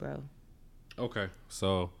number 2, bro? Okay.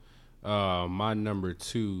 So my number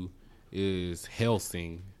 2 is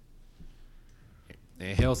Hellsing.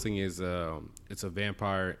 And Hellsing is it's a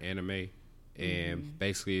vampire anime, and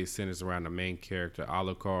basically it centers around the main character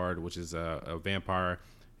Alucard, which is a vampire,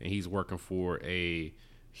 and he's working for a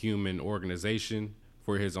human organization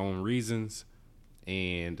for his own reasons,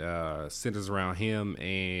 and centers around him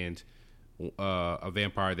and a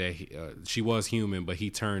vampire that she was human, but he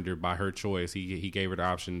turned her by her choice. He gave her the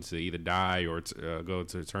option to either die or go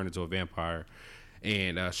to turn into a vampire,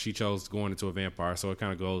 and she chose going into a vampire. So it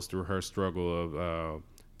kind of goes through her struggle of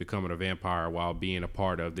becoming a vampire while being a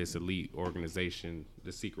part of this elite organization,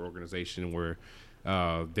 the secret organization where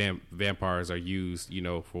vampires are used,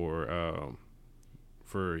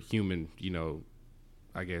 for human,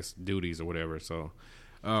 I guess duties or whatever. So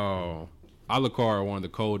Alucard, one of the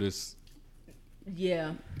coldest.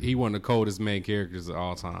 Yeah. He one of the coldest main characters of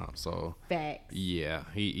all time. So Facts. yeah,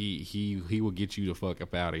 he will get you the fuck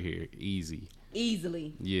up out of here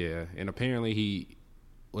Easily. Yeah, and apparently he,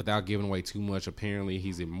 without giving away too much, apparently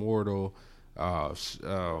he's immortal. Has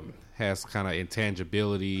kind of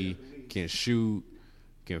intangibility, can shoot,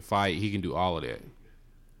 can fight. He can do all of that.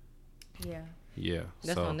 Yeah. Yeah.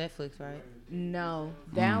 That's so on Netflix, right? No,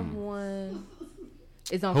 that one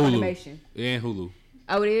is on Hulu Funimation. and Hulu.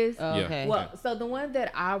 Oh, it is. Oh, Yeah. okay. Well, so the one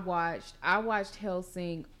that I watched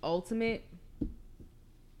Hellsing Ultimate.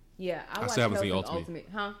 Yeah, I watched still haven't seen Hellsing Ultimate.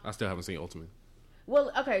 Huh? I still haven't seen Ultimate.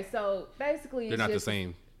 Well, okay, so basically They're it's not the just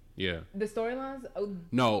same. Yeah. The storylines. Oh,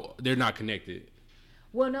 No, they're not connected.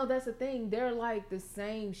 well, no, that's the thing. They're like the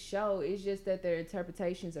same show. It's just that their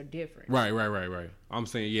interpretations are different. Right. I'm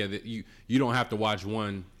saying, yeah, that you don't have to watch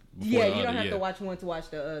one. Before Yeah, the you other, don't have yeah. to watch one to watch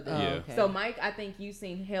the other. Yeah. okay. So, Mike, I think you've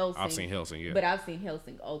seen Hellsing. I've seen Hellsing, yeah. But I've seen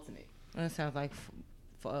Hellsing Ultimate. That sounds like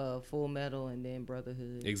Full Metal and then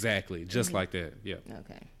Brotherhood. Exactly, just like that. Yeah,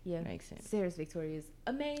 Okay. Yeah, Makes sense. Sarah's Victoria is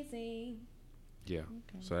amazing. yeah.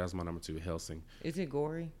 So that's my number 2, Hellsing. Is it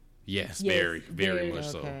gory? Yes, Yes, very very. much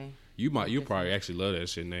so. Okay. You probably actually love that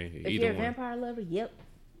shit, Nate. If Either you're a one. vampire lover, yep.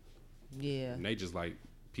 Yeah. And they just like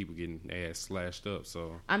people getting ass slashed up.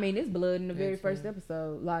 So I mean, it's blood in the very That's first it.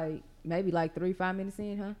 episode. Like, maybe like 3-5 minutes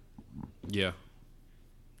in, huh? yeah,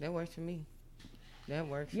 That works for me. That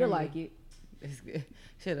works for You'll me. like it. It's good.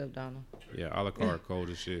 Shut up, Donald. yeah. Alucard cold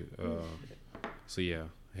as shit. So yeah,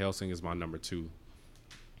 Hellsing is my number 2.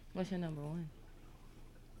 What's your number 1?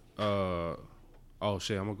 Oh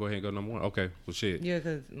shit, I'm gonna go ahead and go number 1. Okay, well shit. Yeah,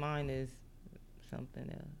 because mine is something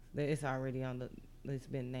else. It's already on the. It's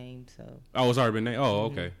been named, so. Oh, it's already been named. Oh,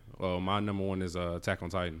 okay. Well, my number 1 is Attack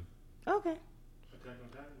on Titan. Okay. Attack on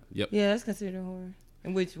Titan. Yep. Yeah, that's considered horror.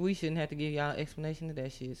 In which we shouldn't have to give y'all explanation of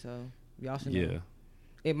that shit, so y'all should know. Yeah.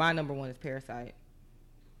 And my number 1 is Parasite.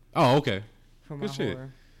 Oh, okay. for my Good shit.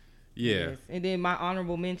 horror. Yeah. Yes. And then my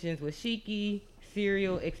honorable mentions was Shiki,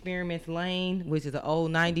 Serial Experiments Lane, which is an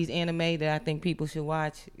old 90s anime that I think people should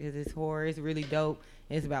watch because it's horror. It's really dope.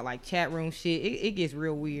 It's about like chat room shit. It gets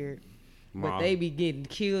real weird. But Mom. they be getting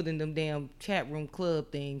killed in them damn chat room club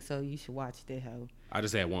things, so you should watch that hoe. I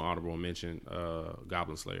just had one honorable mention,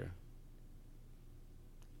 Goblin Slayer.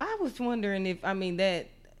 I was wondering if, I mean, that,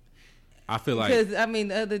 I feel like because, I mean,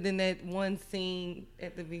 other than that one scene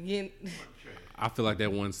at the beginning,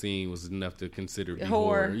 that one scene was enough to consider be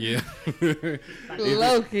Horror. horror. Yeah.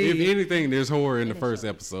 low key. If anything, there's horror in the first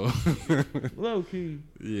episode. Low key.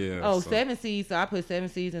 Yeah. Oh, so. 7 Seas. So I put 7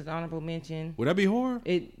 Seas as honorable mention. Would that be horror?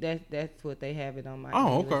 That's what they have it on my.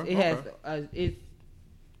 Oh, list. okay, It okay. has it's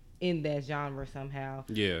in that genre somehow.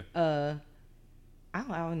 Yeah.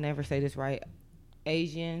 I would never say this right.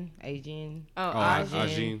 Asian. Oh,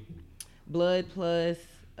 Ajin. Blood Plus,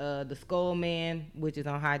 the Skull Man, which is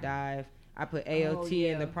on High Dive. I put AOT and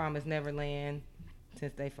yeah. The Promised Neverland,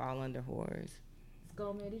 since they fall under horrors.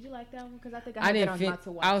 Skullman, did you like that one? Because I think I I had didn't that on fit. not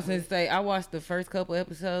to watch. I was gonna say I watched the first couple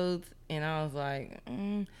episodes and I was like,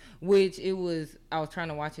 which it was. I was trying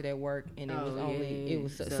to watch it at work and it was only. It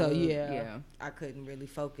was so yeah. I couldn't really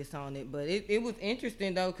focus on it, but it was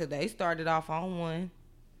interesting though because they started off on one.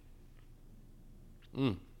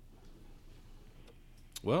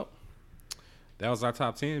 Well, that was our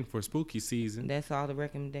top 10 for spooky season. That's all the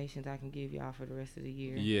recommendations I can give y'all for the rest of the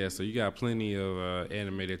year. Yeah, so you got plenty of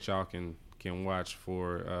anime that y'all can watch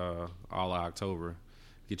for all of October.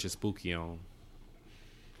 Get your spooky on.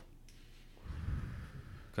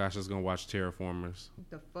 Kasha's gonna watch Terraformers. What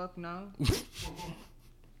the fuck, no? You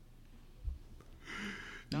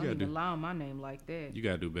Don't gotta even do. lie on my name like that. You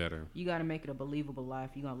gotta do better. You gotta make it a believable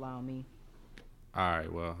life. You gonna lie on me? All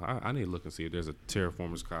right. Well, I need to look and see if there's a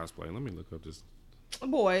Terraformers cosplay. Let me look up this.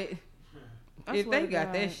 Boy, I if swear they to got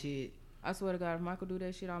God. that shit, I swear to God, if Michael do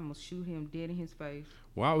that shit, I'm gonna shoot him dead in his face.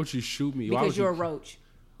 Why would you shoot me? Why Because would you're you... a roach.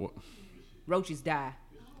 What? Roaches die.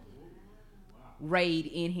 Raid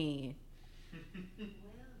in hand.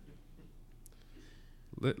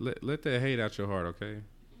 Let that hate out your heart, okay?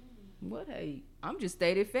 What hate? I'm just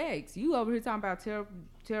stated facts. You over here talking about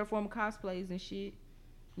terraform cosplays and shit.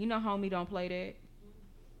 You know homie don't play that.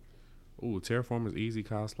 Ooh,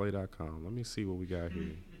 terraformerseasycosplay.com. Let me see what we got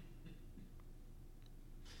here.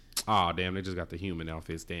 Oh, damn, they just got the human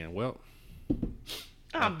outfits. Damn, well.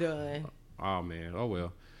 I'm done. Oh, man. Oh,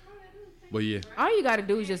 well. But, yeah. All you gotta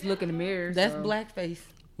do is just look in the mirror. That's so. blackface.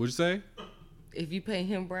 What'd you say? If you paint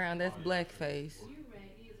him brown, that's blackface.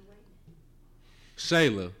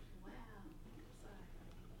 Shayla.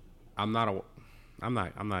 I'm not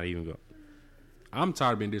even going. I'm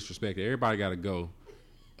tired of being disrespected. Everybody got to go.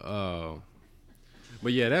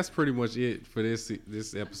 But yeah, that's pretty much it for this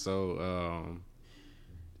episode.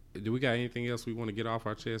 Do we got anything else we want to get off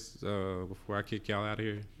our chest before I kick y'all out of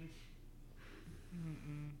here?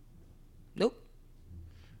 Nope.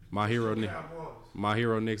 My hero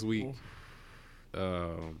next week.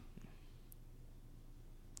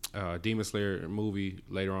 Demon Slayer movie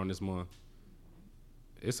later on this month.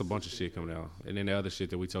 It's a bunch of shit coming out, and then the other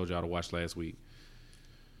shit that we told y'all to watch last week.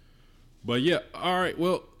 But yeah, all right.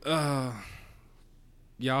 Well,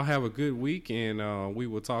 y'all have a good week, and we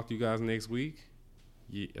will talk to you guys next week.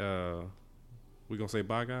 We gonna say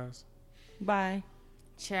bye, guys. Bye.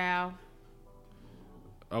 Ciao.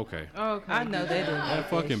 Okay. Okay. I know they didn't. That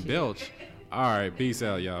fucking belch. All right. Peace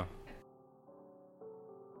out, y'all.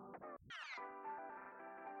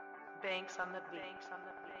 Banks on the beat.